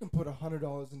like I can put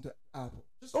 $100 into Apple,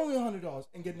 just only $100,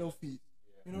 and get no fees.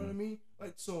 You know what I mean?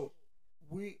 Like so,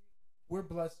 we're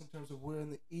blessed in terms of we're in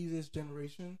the easiest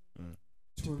generation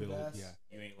to invest.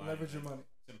 You ain't lying, leverage your money.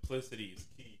 Simplicity is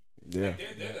key. Yeah.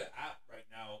 Like there's an app right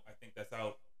now. I think that's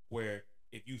out where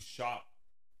if you shop.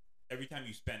 Every time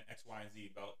you spend X, Y, and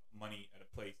Z about money at a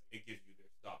place, it gives you their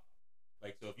stock.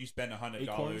 Like, so if you spend $100, I don't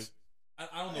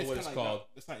know what it's called.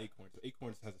 It's not Acorns.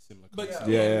 Acorns has a similar concept.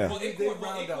 Well,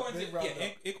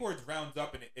 Acorns rounds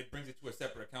up and it brings it to a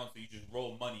separate account, so you just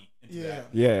roll money into that.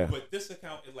 Yeah. But this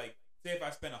account, it like, say if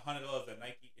I spend $100 at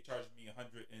Nike, it charges me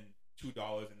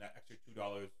 $102, and that extra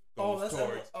 $2 goes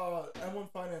towards. M1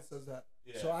 Finance does that.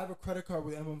 Yeah. So I have a credit card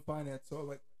with M1 Finance. So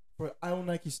like. I own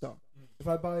Nike stock. If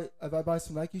I buy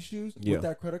some Nike shoes with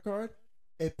that credit card,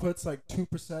 it puts like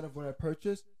 2% of what I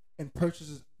purchase and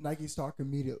purchases Nike stock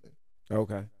immediately.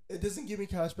 Okay. It doesn't give me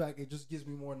cash back. It just gives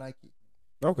me more Nike.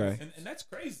 Okay. And that's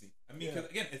crazy. I mean, because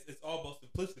again, it's all about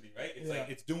simplicity, right? It's like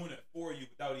it's doing it for you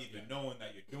without even knowing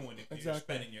that you're doing it. You're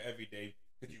spending your everyday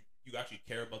because you actually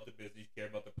care about the business, you care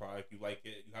about the product, you like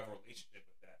it, you have a relationship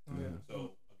with that.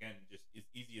 So again, just as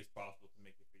easy as possible to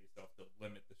make it for yourself to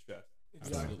limit the stress.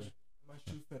 Exactly. Absolutely. My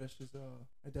shoe fetish is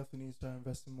I definitely need to start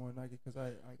investing more in Nike because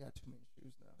I got too many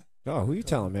shoes now. Oh, who you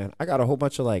telling, man? I got a whole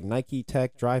bunch of like Nike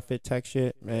Tech, dry fit tech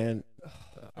shit, man.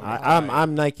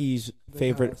 I'm Nike's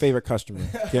favorite customer,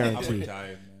 guaranteed. I'm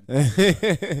retired,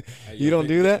 man. You don't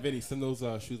do that? Vinny, send those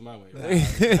shoes my way.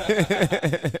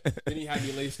 Vinny had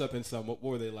me laced up in some. What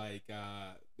were they like?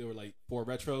 They were like 4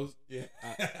 retros. Yeah.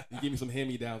 You gave me some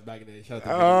hand-me-downs back in the day. Shout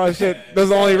out to oh shit!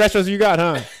 Those are the only retros you got,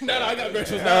 huh? No, I got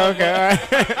retros now. Okay, all right.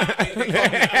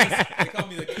 They call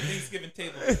me the Thanksgiving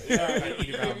table. Yeah,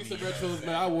 you gave me some retros,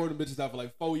 man. I wore them bitches out for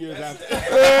like 4 years after.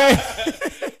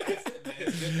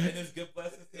 And it's good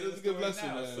blessings. It was a good blessing,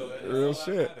 man. So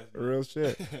Real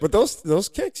shit. But those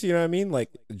kicks, you know what I mean? Like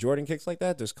Jordan kicks like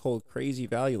that, there's crazy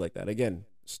value like that. Again,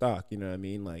 stock, you know what I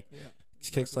mean? Like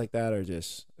kicks like that are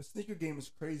just the sneaker game is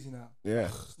crazy now. Yeah,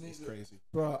 it's crazy,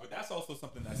 bro. But that's also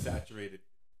something that's saturated.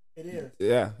 It is.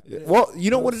 Yeah. Well, you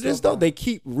know what it is though? They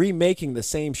keep remaking the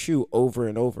same shoe over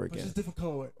and over again. Just different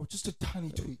colorway or just a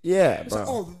tiny tweak. Yeah, it's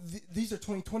bro. like, these are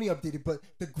 2020 updated, but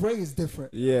the gray is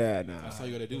different. Yeah, nah. That's all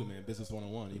you gotta do, man. Business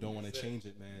 101. You don't want to change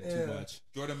it, man, too much.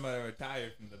 Jordan might have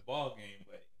retired from the ball game,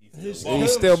 but he's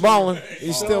still balling.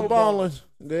 He's still balling.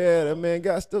 Yeah, that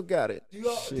man still got it. Do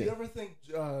you ever think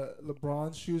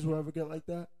LeBron's shoes will ever get like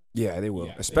that? Yeah, they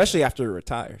will, especially after he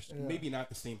retires. Yeah. Maybe not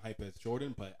the same hype as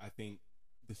Jordan, but I think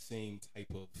the same type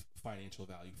of financial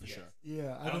value for sure.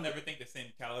 Yeah, I don't ever think the same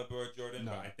caliber of Jordan,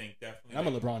 but I think definitely. I'm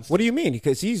a LeBron. What do you mean?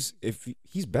 Because he's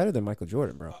better than Michael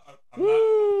Jordan, bro.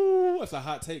 Woo, that's a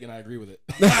hot take, and I agree with it.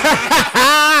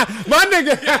 My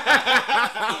nigga.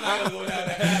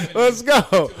 Let's go.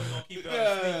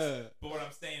 But what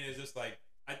I'm saying is just like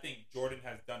I think Jordan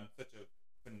has done such a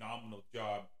phenomenal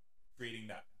job creating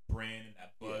that brand and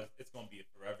that buzz. It's gonna be a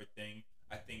forever thing.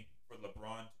 I think for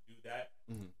LeBron to do that,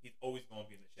 he's always going to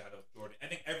be in the shadow of Jordan. I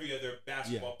think every other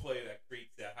basketball player that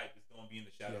creates that hype is going to be in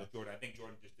the shadow of Jordan. I think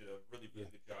Jordan just did a really, really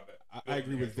good job at I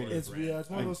agree with Vinny. It's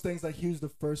one of those things like he was the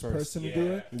first person to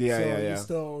do it. Yeah. He's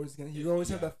still always he always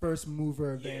had that first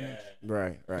mover advantage.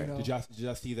 Right. You know? Did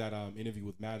y'all see that interview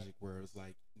with Magic where it was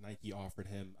like Nike offered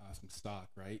him some stock,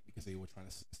 right? Because they were trying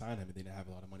to sign him and they didn't have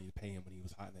a lot of money to pay him when he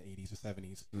was hot in the 80s or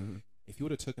 70s. Mm-hmm. If he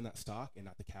would have taken that stock and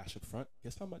not the cash up front,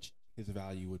 guess how much his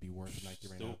value would be worth to Nike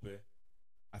right now?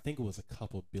 I think it was a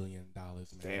couple $1 billion, man.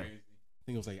 Damn. I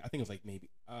think it was like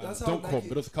maybe. Don't quote me,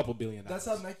 but it was a couple $1 billion. That's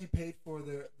how Nike paid for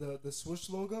the swoosh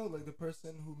logo, like the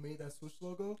person who made that swoosh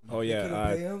logo. Oh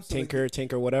yeah,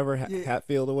 Tinker, whatever,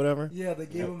 Hatfield or whatever. Yeah, they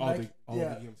gave him. They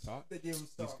gave him stock. They gave him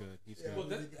stock. He's good. Well,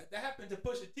 that happened to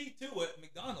Pusha T too at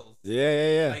McDonald's.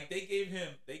 Yeah. Like they gave him,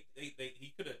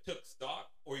 he could have took stock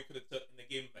or he could have took, and they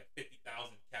gave him like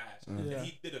 50,000 cash. Mm-hmm. And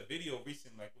he did a video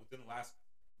recently, like within the last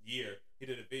year, he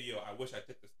did a video. I wish I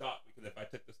took the stock because if I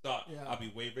took the stock, I'll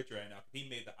be way richer right now. He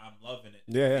made the I'm loving it.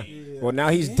 Yeah. Well, now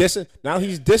he's dissing. Now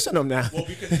he's dissing him now. Well,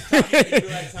 because he's talking, he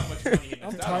realized how much money he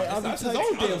missed out. That's his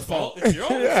own damn fault. It's your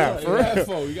own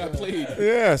fault. You got played.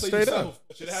 Yeah, straight up.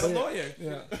 Should have had a lawyer.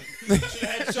 Yeah. Should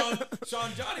have had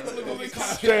Sean Jany look over his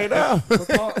contract. Straight up.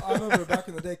 I remember back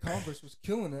in the day, Converse was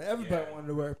killing it. Everybody wanted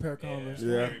to wear a pair of Converse.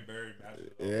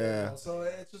 Yeah. So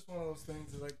it's just one of those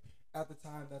things that, like, at the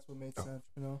time, that's what made sense,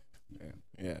 you know?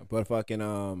 Yeah. But fucking,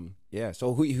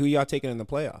 So who y'all taking in the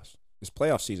playoffs? It's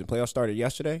playoff season. Playoffs started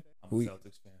yesterday. I'm a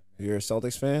Celtics fan. You're a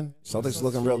Celtics fan? Celtics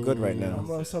looking real good right now. I'm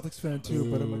a Celtics fan,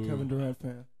 too, but I'm a Kevin Durant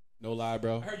fan. No lie,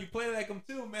 bro. I heard you play like him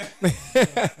too, man.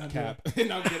 Cap.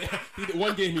 No, I'm kidding.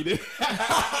 One game he did.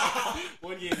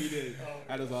 One game he did.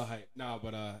 That is all hype. Nah,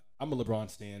 but I'm a LeBron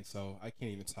stan, so I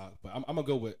can't even talk. But I'm gonna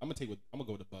go with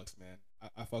the Bucks, man.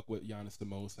 I fuck with Giannis the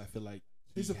most. I feel like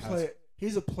he's a player.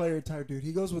 He's a player type dude.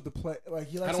 He goes with the play. Like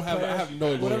he likes. I have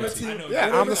no loyalty.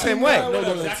 I'm the same way. No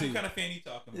loyalty. Exactly what kind of fan you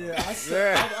talking about?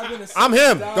 Yeah, I'm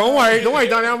him. Don't worry,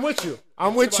 Donnie. I'm with you.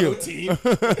 I'm with you.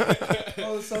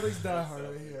 Oh, the Celtics die hard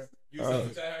right here. You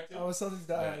Celtics die hard too? I'm a Celtics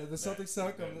die hard. If the Celtics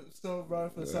suck, I'm still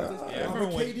riding for the Celtics. Yeah, I'm a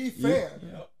KD fan.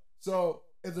 So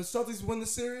if the Celtics win the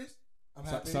series, I'm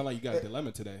happy. Sound like you got a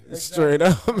dilemma today. Straight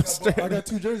up. I got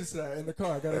 2 jerseys today in the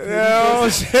car. I got a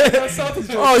KD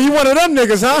shit. Oh, you one of them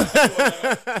niggas,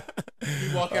 huh?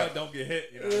 You walk out, don't get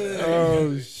hit. You know?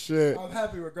 Oh shit. I'm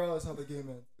happy regardless how the game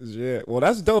ends. Yeah. Well,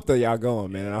 that's dope that y'all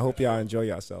going, man. And I hope y'all enjoy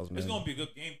yourselves, man. It's gonna be a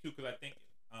good game too, because I think,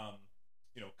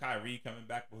 Kyrie coming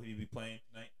back. Will he be playing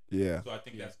tonight? Yeah. So I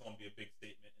think that's gonna be a big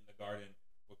statement in the Garden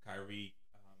with Kyrie.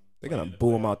 They're gonna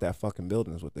boo him out that fucking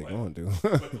building. Is what they're going to do.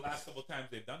 But the last couple times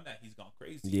they've done that, he's gone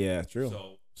crazy. Yeah, true.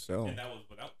 So and that was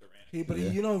without Durant. But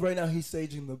you know, right now he's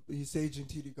saging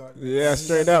TD Garden. Yeah,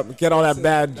 straight up. Get all that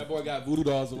bad. That boy got voodoo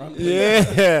dolls around.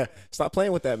 Yeah, stop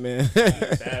playing with that man.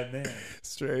 Bad man.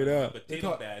 Straight up. But They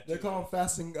call him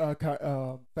fasting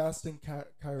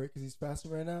Kyrie because he's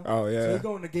fasting right now. Oh yeah. So they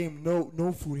go in the game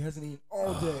no food. He hasn't eaten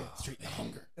all day. Straight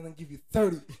hunger. And then give you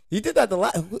 30. He did that the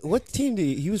last. What team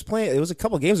did he was playing? It was a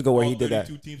couple games ago where he did that.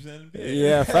 2 teams in the NBA.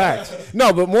 Yeah, fact.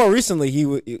 No, but more recently he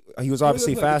was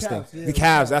obviously the fasting. Cavs. Yeah, The the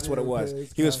Cavs, Cavs. that's what it Yeah, was.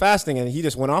 it's He was Cavs. fasting and he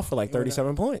just went off for like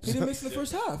 37 points. He didn't miss the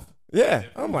first half. Yeah.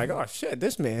 I'm like, oh shit,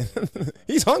 this man,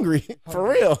 he's hungry for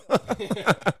real.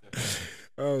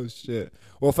 Oh shit.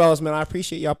 Well, fellas, man, I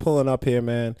appreciate y'all pulling up here,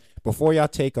 man. Before y'all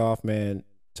take off, man,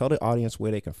 tell the audience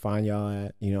where they can find y'all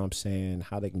at. You know what I'm saying?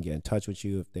 How they can get in touch with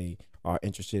you if they are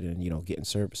interested in, getting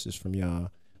services from y'all.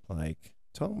 Like,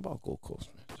 tell them about Gold Coast,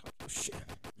 man. Oh, shit.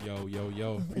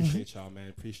 Yo. Appreciate y'all, man.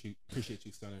 Appreciate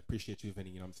you, son. Appreciate you,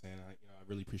 Vinny. You know what I'm saying? I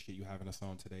really appreciate you having us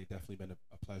on today. Definitely been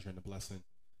a pleasure and a blessing.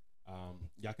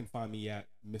 Y'all can find me at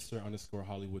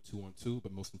Mr._Hollywood212,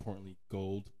 but most importantly,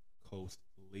 Gold Coast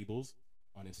Labels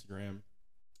on Instagram.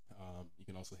 You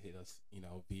can also hit us,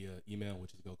 via email,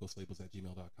 which is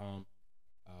goldcoastlabels@gmail.com.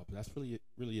 But that's really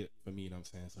it for me, you know what I'm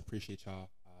saying? So appreciate y'all.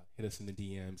 Hit us in the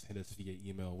DMs, hit us via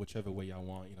email, whichever way y'all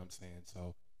want, you know what I'm saying?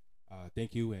 So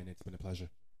thank you, and it's been a pleasure.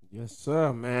 Yes,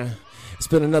 sir, man. It's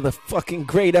been another fucking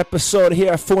great episode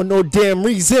here for no damn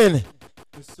reason.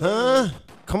 Yes, Huh?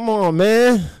 Come on,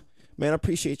 man. Man, I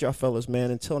appreciate y'all fellas,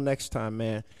 man. Until next time,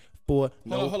 man. Hold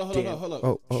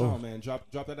up. Sean, man,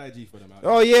 drop that IG for them out.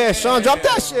 Oh, yeah, Sean, drop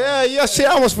that shit. Yeah, shit,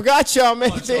 I almost forgot y'all,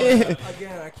 man. Again,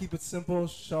 I keep it simple.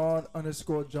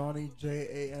 Sean_Jany,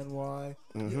 Jany.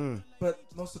 Mm-hmm. But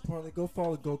most importantly, go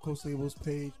follow the Gold Coast Labels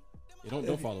page.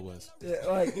 Don't follow us. Yeah,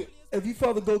 like, if you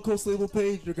follow the Gold Coast Label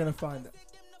page, you're going to find it.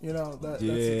 That's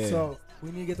it. So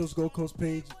we need to get those Gold Coast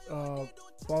page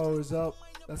followers up.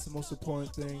 That's the most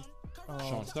important thing.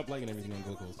 Sean, stop liking everything on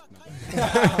Gold Coast.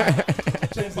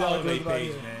 Follow their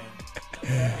page, man.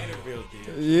 Ain't a real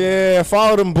deal. Yeah,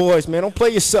 follow them boys, man. Don't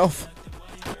play yourself.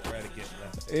 Try to get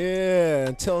left. Yeah,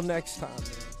 until next time, man.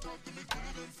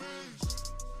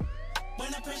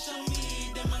 When I pressure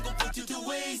me, then I go put you to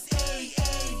waste. Hey,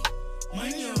 hey.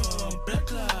 Mind your blood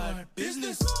clot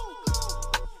business.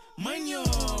 Mind your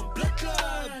blood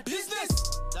clot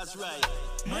business. That's right.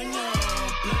 Mind your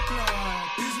blood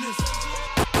clot business.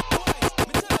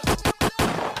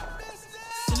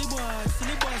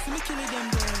 Silly boy, see me killing them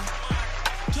there.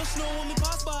 Just know when me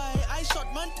pass by, I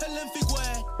shot man, tell them fig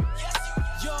where.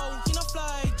 Yo, he no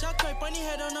fly, jack right on the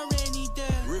head on a rainy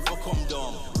day. River come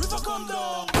down.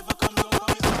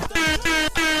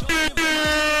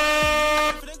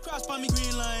 If they cross by me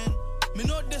green line, me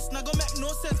know this not gonna make no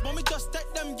sense, but me just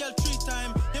take them girl 3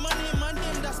 times. Him and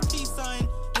him, that's peace sign.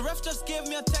 The ref just gave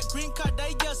me a tech green card,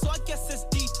 I guess, so I guess it's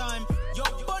D time. Yo,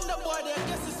 bunda boy there, I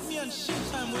guess it's me and shit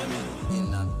time with me.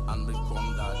 In and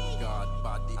become that God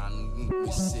body and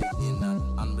we say in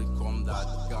and become that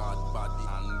God body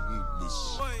and